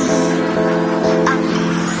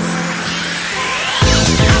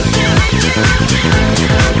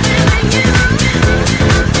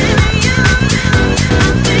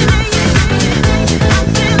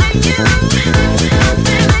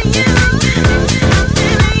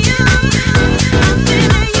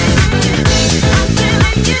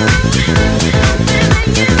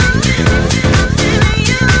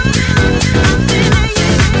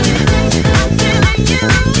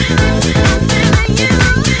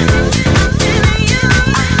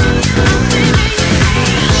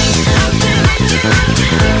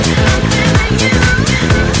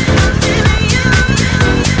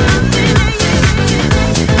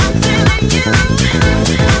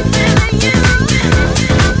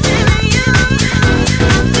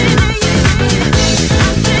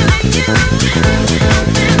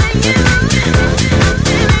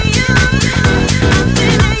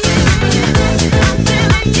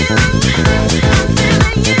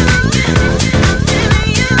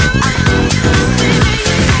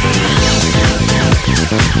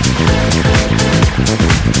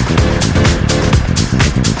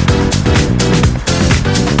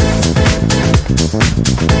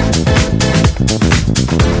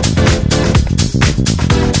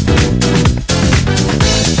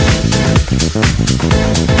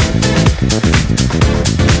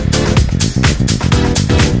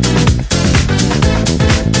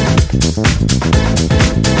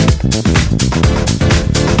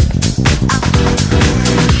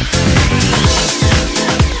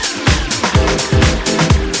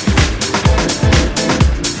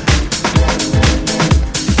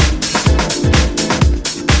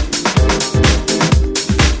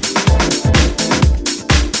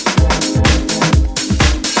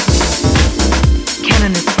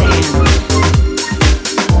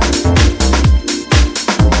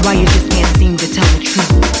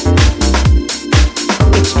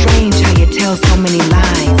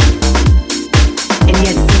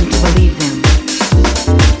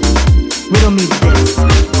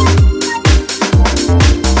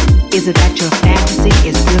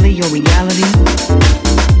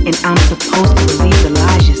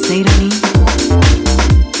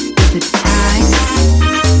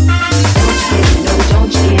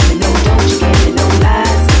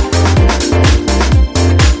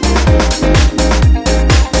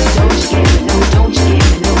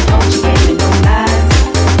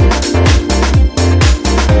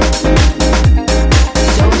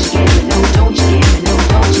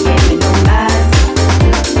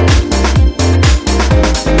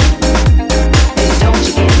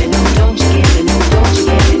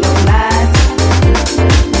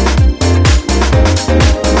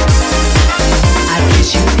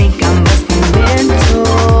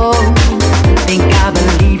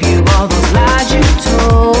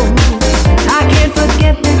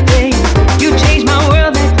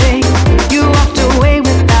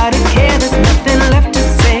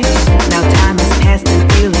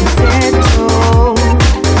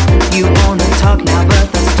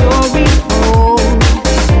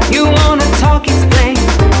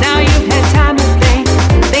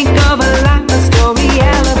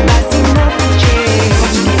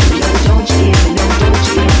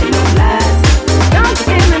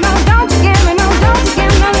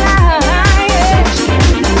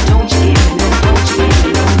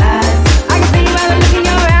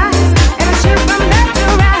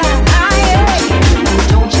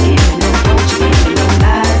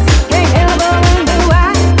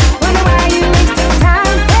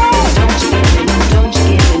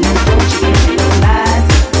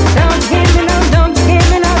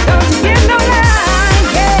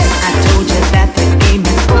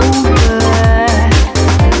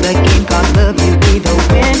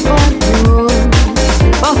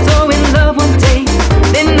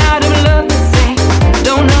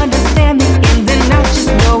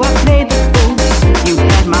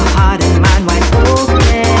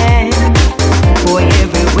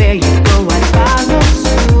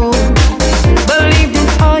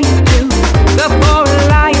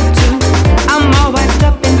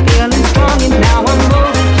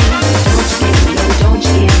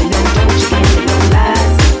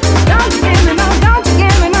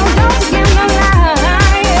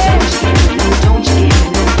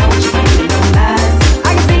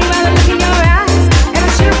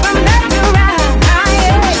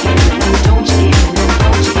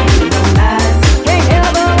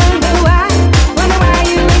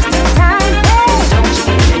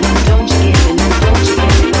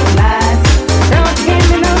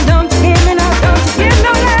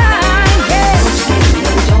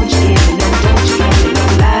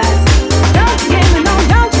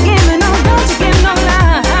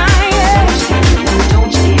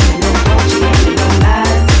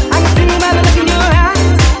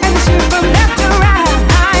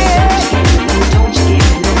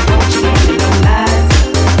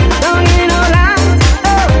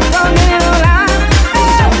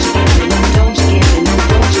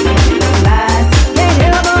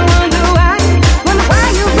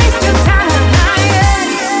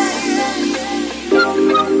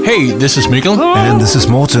Hey, this is Mikkel. And this is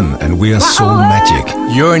Morten, and we are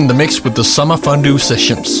Soulmagic. You're in the mix with the Summer Fondue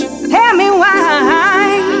Sessions. Tell me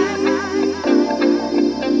why.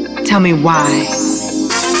 Tell me why.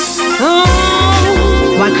 Oh,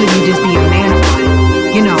 why couldn't you just be a man about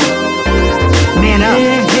it? You know, man up.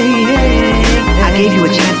 I gave you a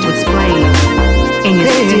chance to explain, and you're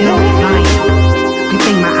still lying. You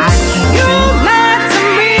think my eyes can't see? You lied to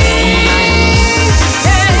me.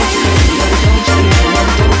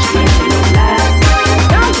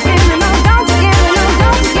 Don't give me no, don't give me no,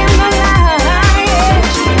 don't give me no lie.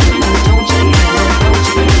 Don't give me no, don't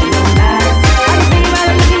give me no lies. I can see by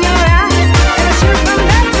the look in your eyes that I shoot from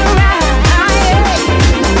left to right. Don't give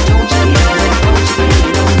me no, don't give me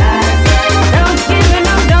no lies. Don't give me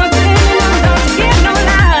no, don't give me no, don't give no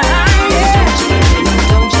lies. Don't give me no,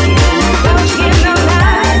 don't give no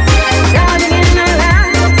lies. Don't give me no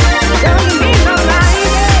lies. Don't give me no lies.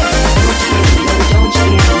 Don't give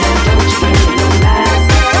me no, don't give me no lies.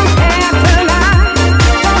 Don't have to lie.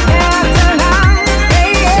 Don't have to lie.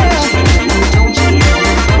 Don't give me no, don't give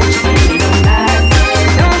me no lies.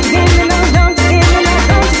 Don't give me no, don't give me no,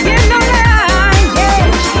 don't give no lies. Don't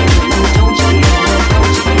give me no, don't give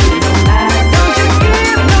me no lies. Don't you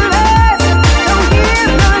give no lies. Don't give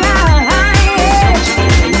no lies. Don't give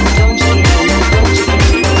me no, don't give me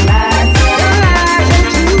no lies. Your lies, your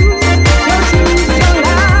truth, your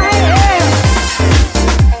lies.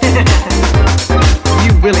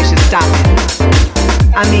 You really should stop it.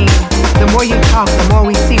 I mean, the more you talk, the more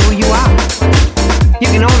we see who you are. You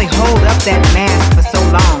can only hold up that mask for so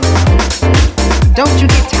long. Don't you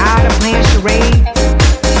get tired of playing charades?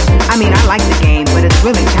 I mean, I like the game, but it's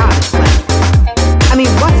really childish play. I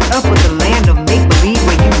mean, what's up with the land of make-believe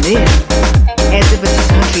where you live? As if it's a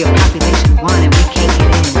country of population 1 and we can't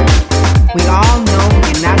get in. We all know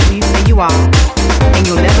you're not who you say you are, and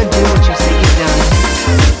you'll never do what you say you've done.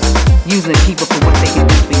 Using people for what they can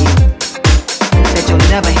do for you. That you'll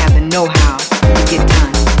never have the know-how to get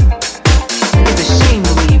done. It's a shame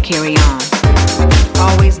the way you carry on.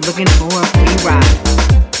 Always looking for a free ride.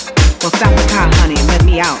 Well, stop the car, honey, and let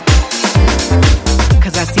me out.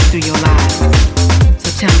 'Cause I see through your lies. So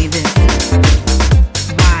tell me this.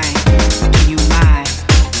 Why do you lie?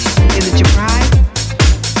 Is it your pride?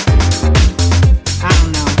 I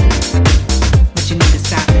don't know. But you need to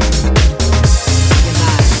stop it. You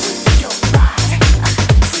lie.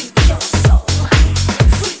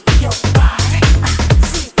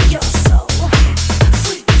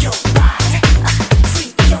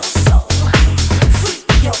 Your soul.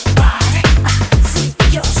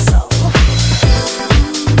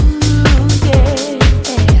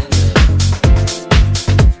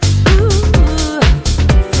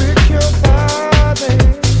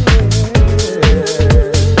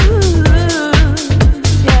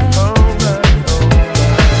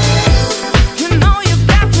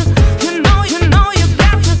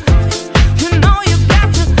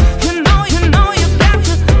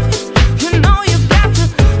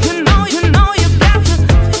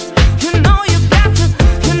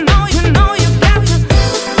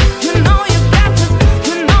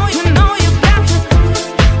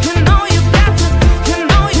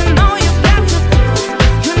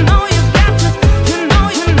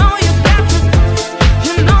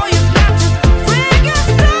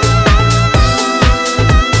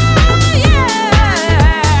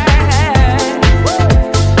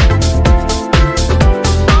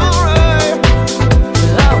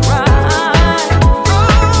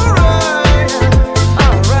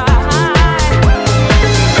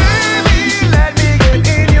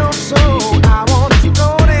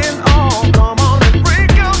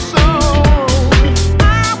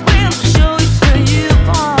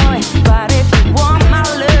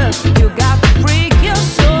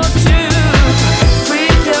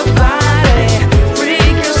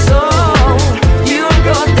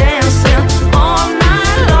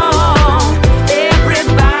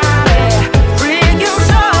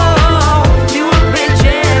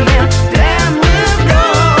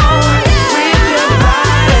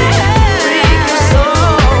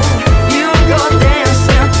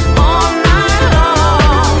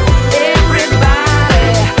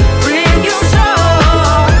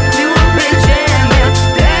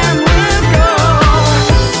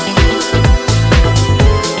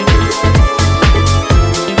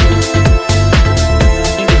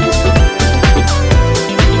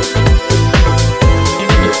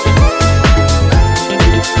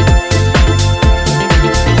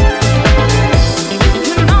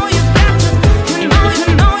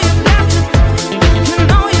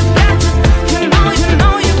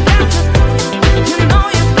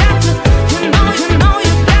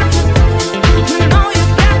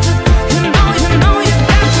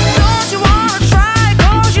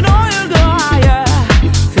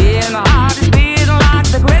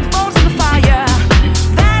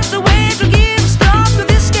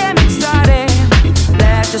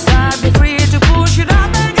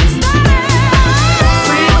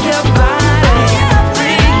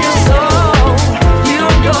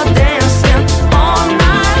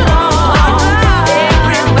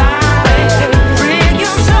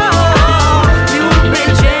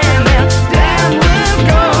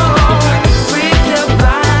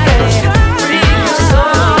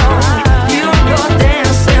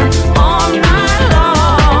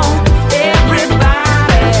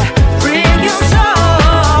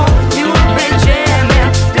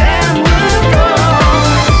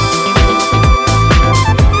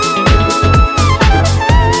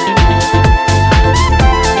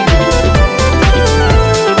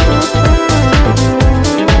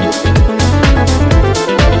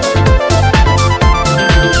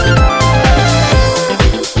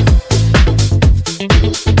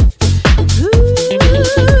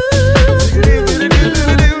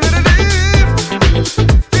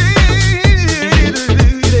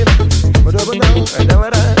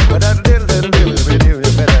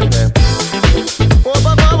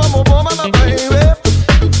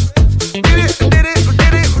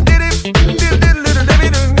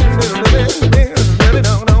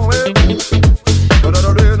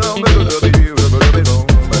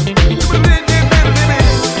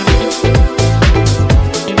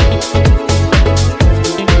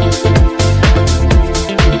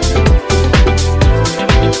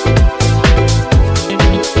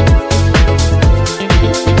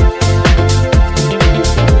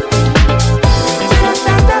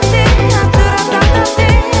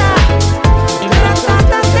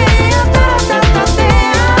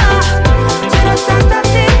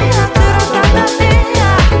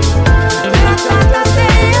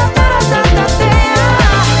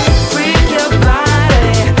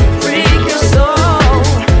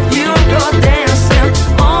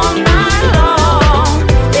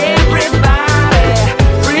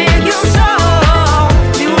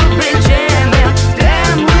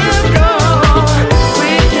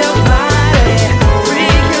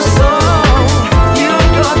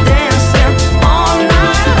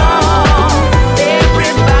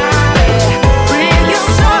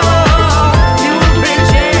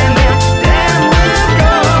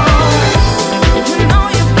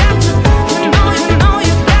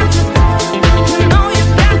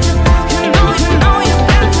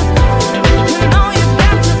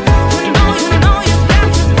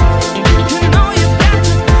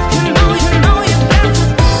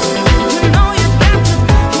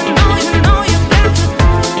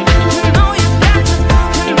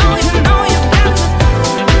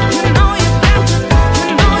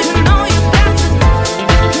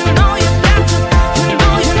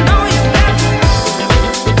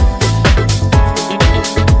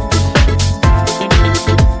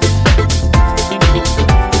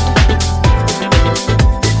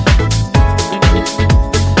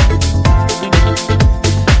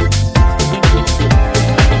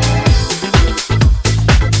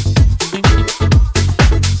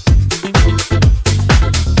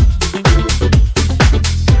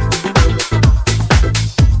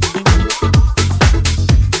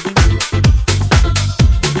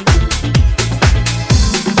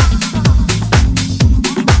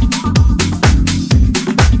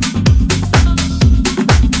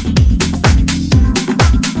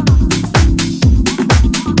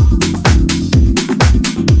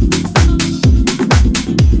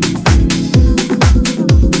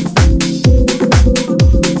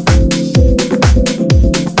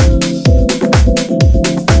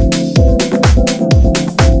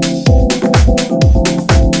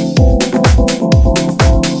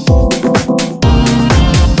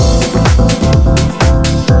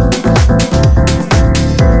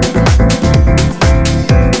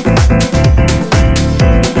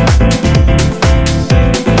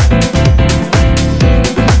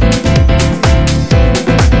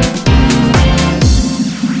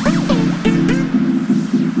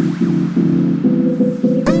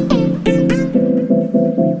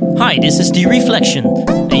 this is The Reflection,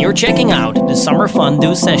 and you're checking out the Summer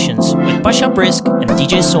Fondue Sessions with Pasha Brisk and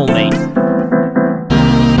DJ Soulmate.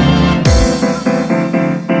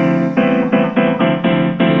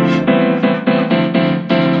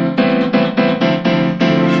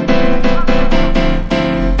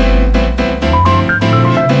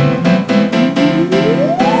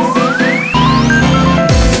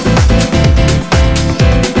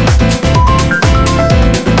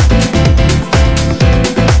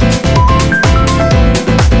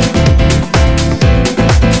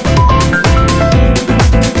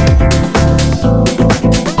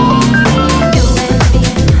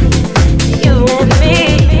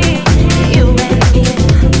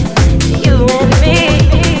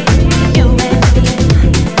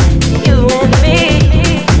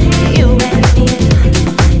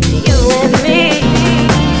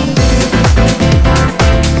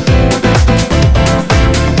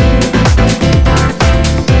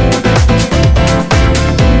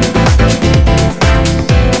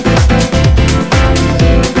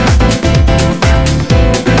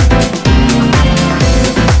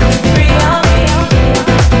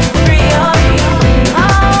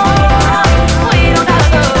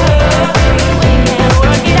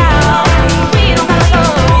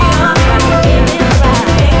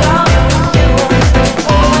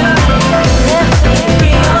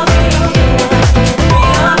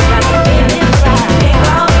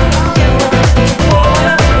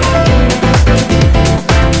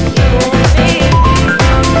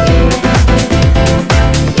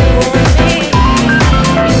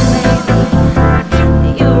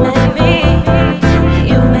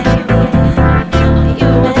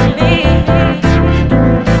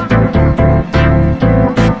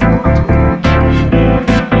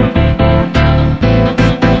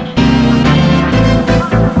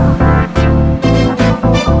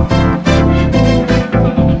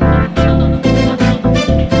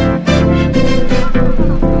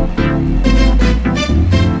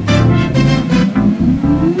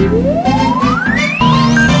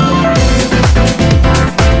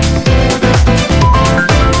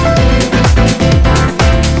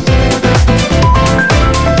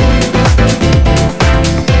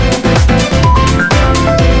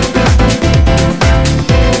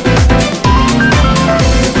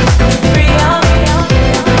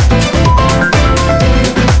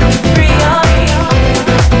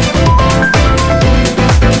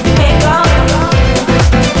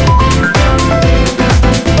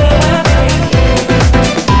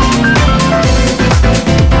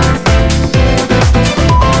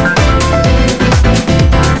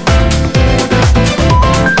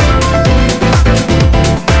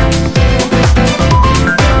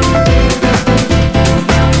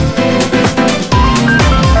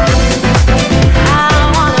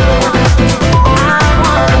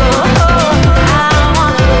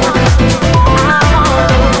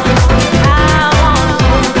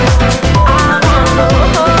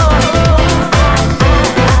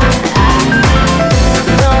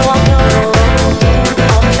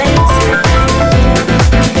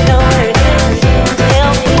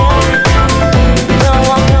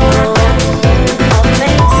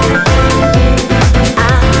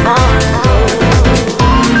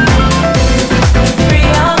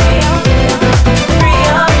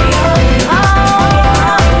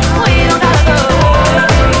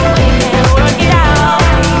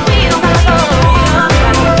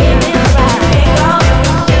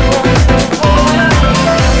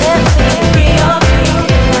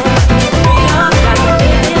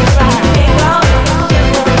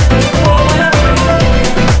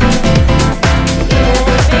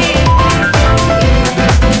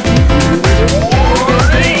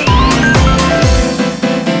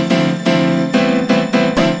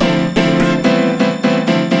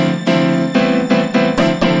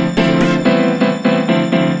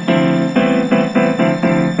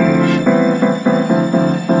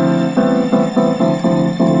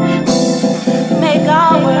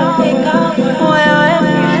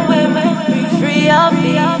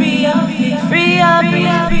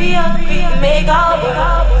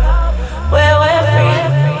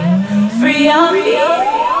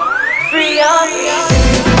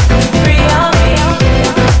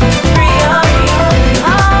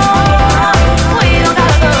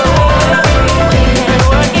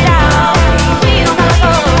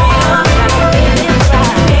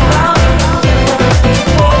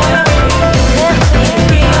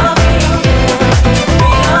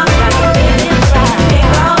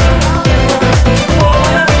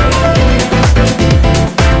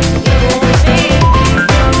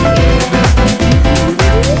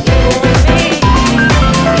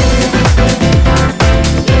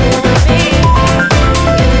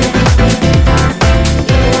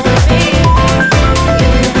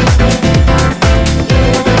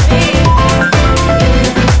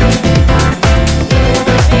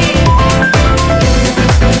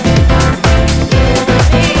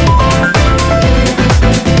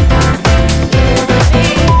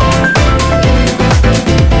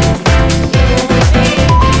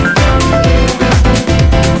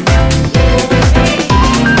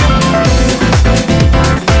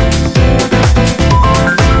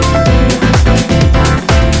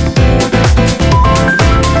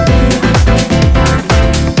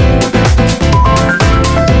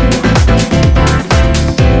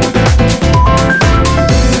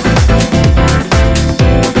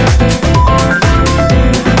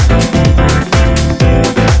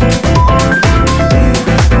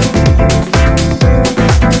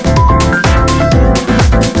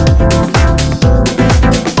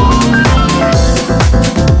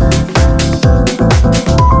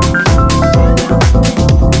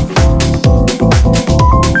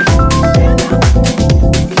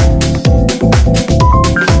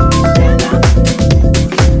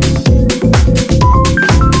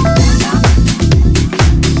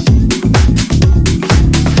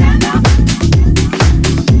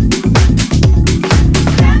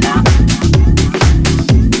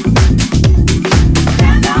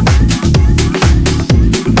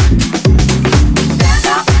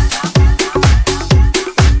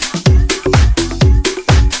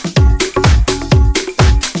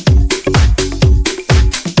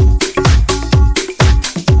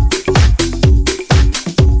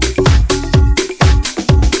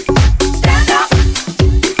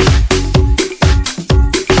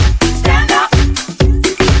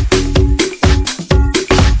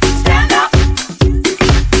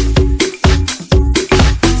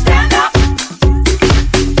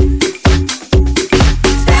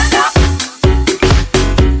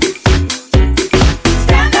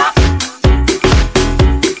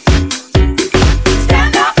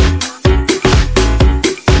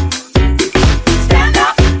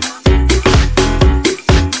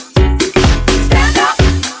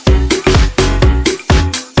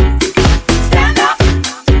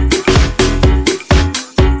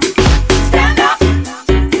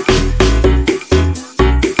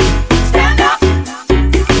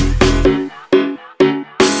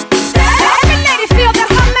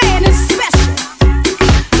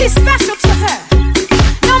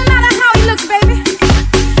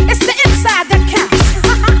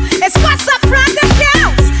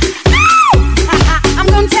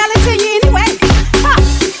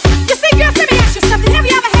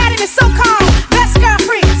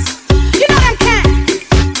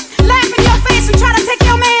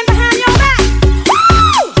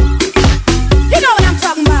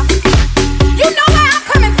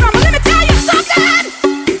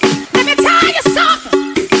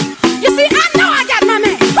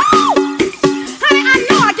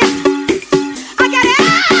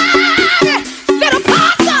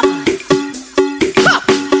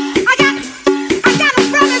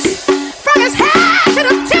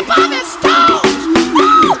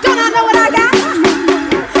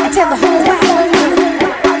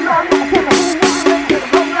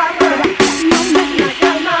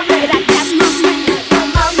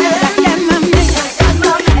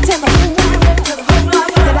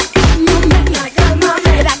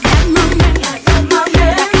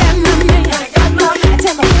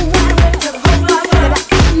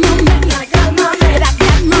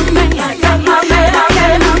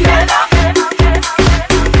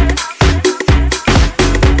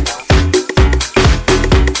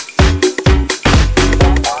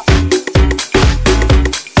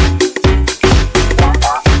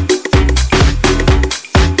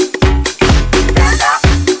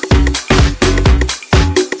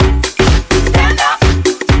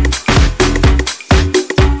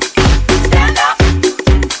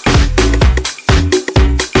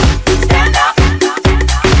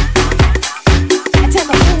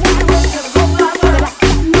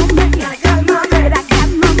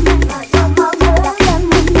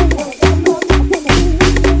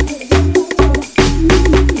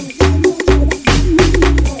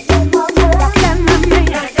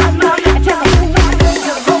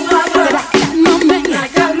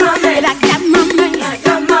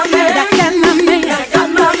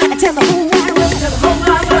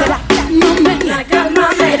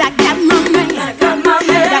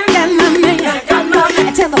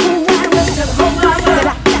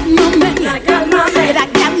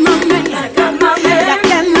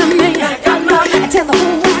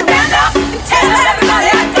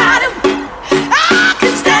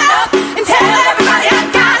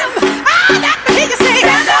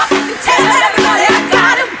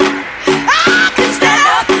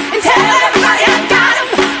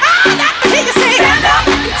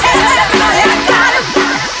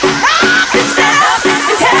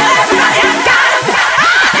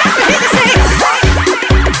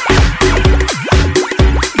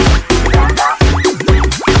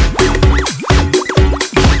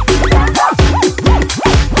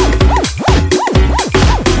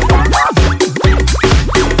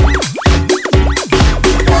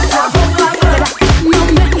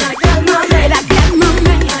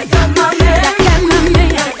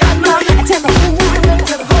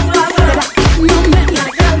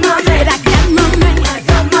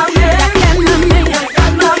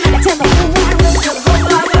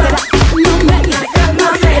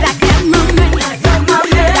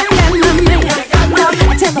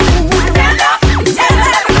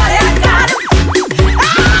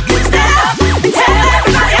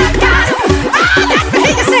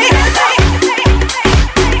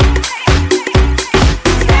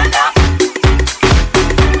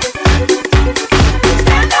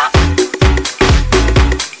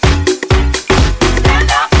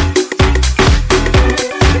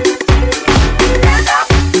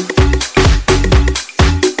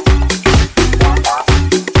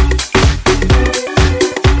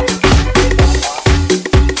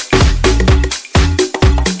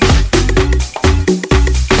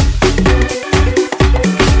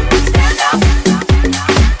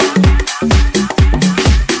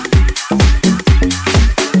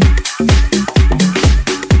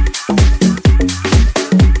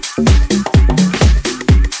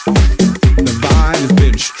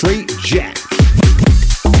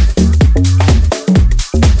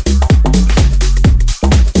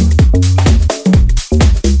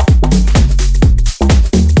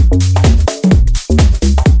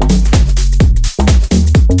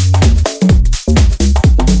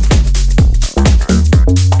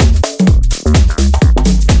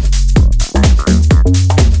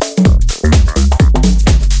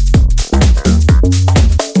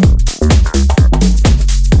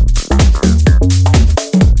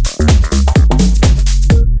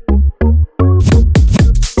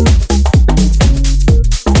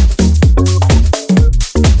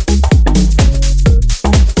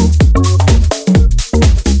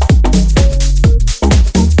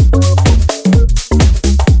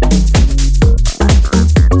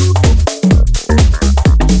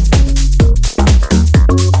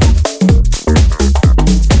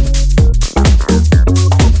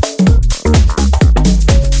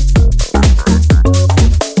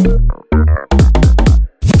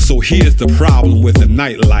 Here's the problem with the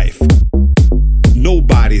nightlife.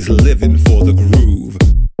 Nobody's living for the groove.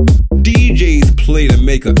 DJs play to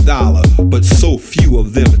make a dollar, but so few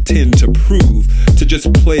of them tend to prove to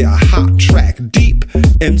just play a hot track deep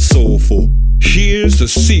and soulful. Here's the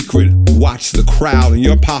secret: watch the crowd and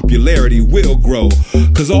your popularity will grow.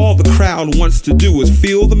 Cause all the crowd wants to do is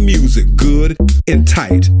feel the music good and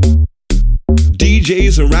tight.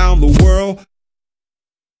 DJs around the world,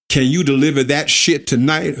 can you deliver that shit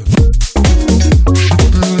tonight?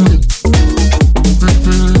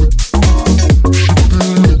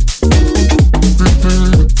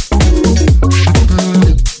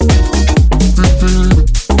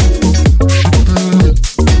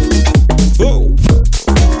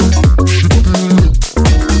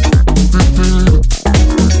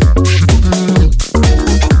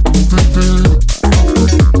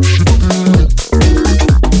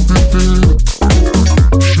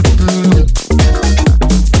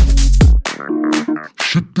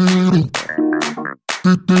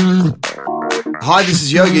 Hi, this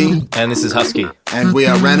is Yogi. And this is Husky. And we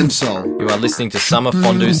are Random Soul. You are listening to Summer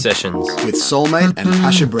Fondue Sessions with Soulmate and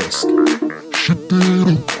Pasha Brisk.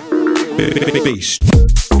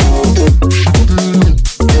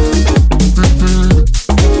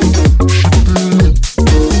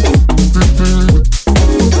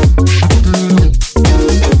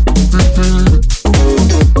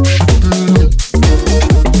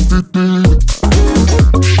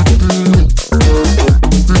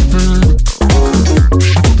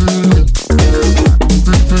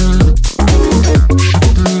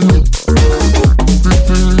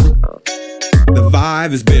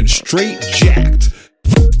 Has been straight jacked.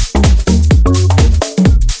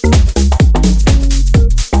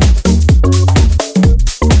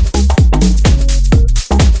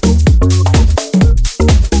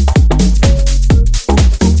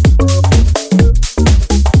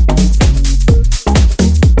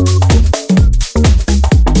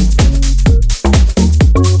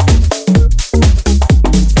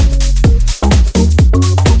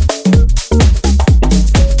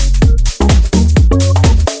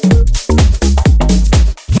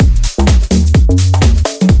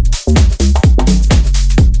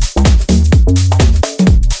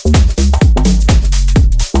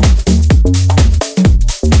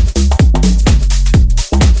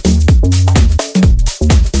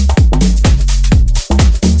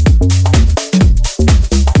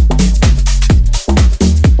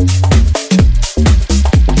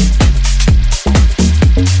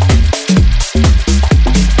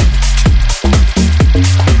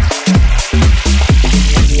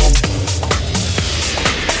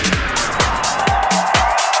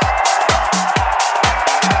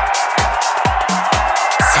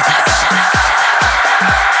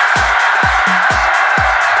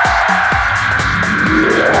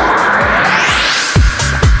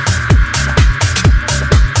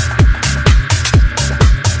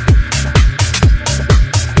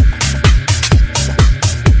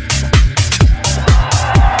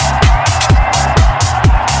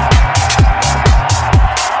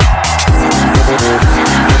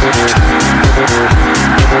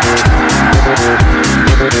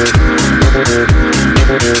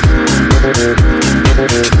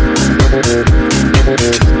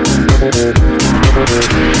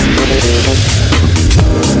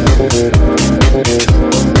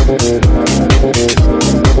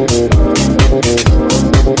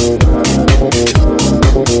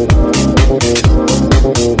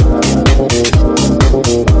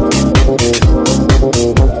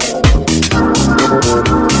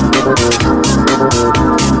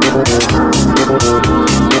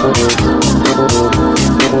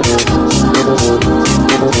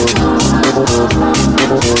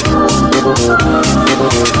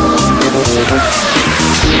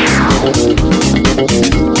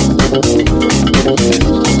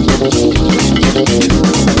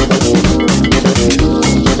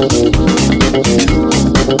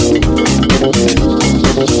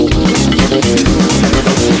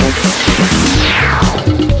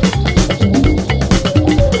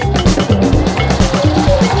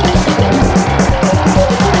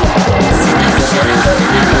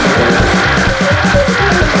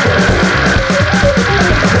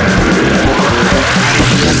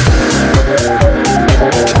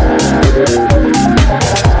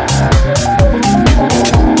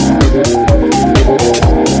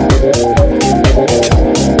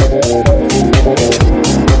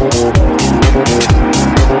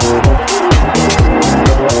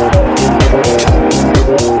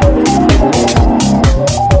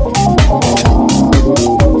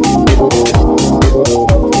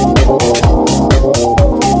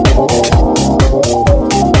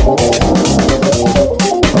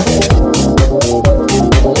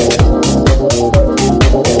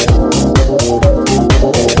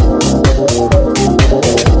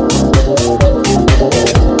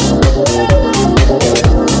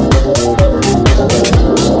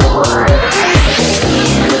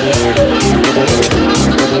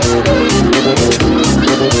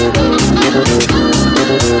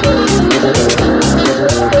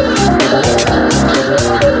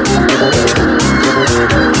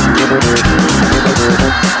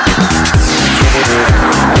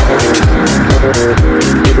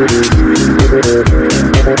 I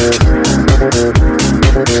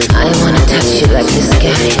wanna touch you like the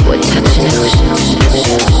sky would touch an ocean,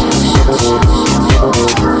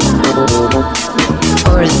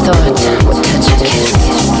 or a thought would touch a kiss.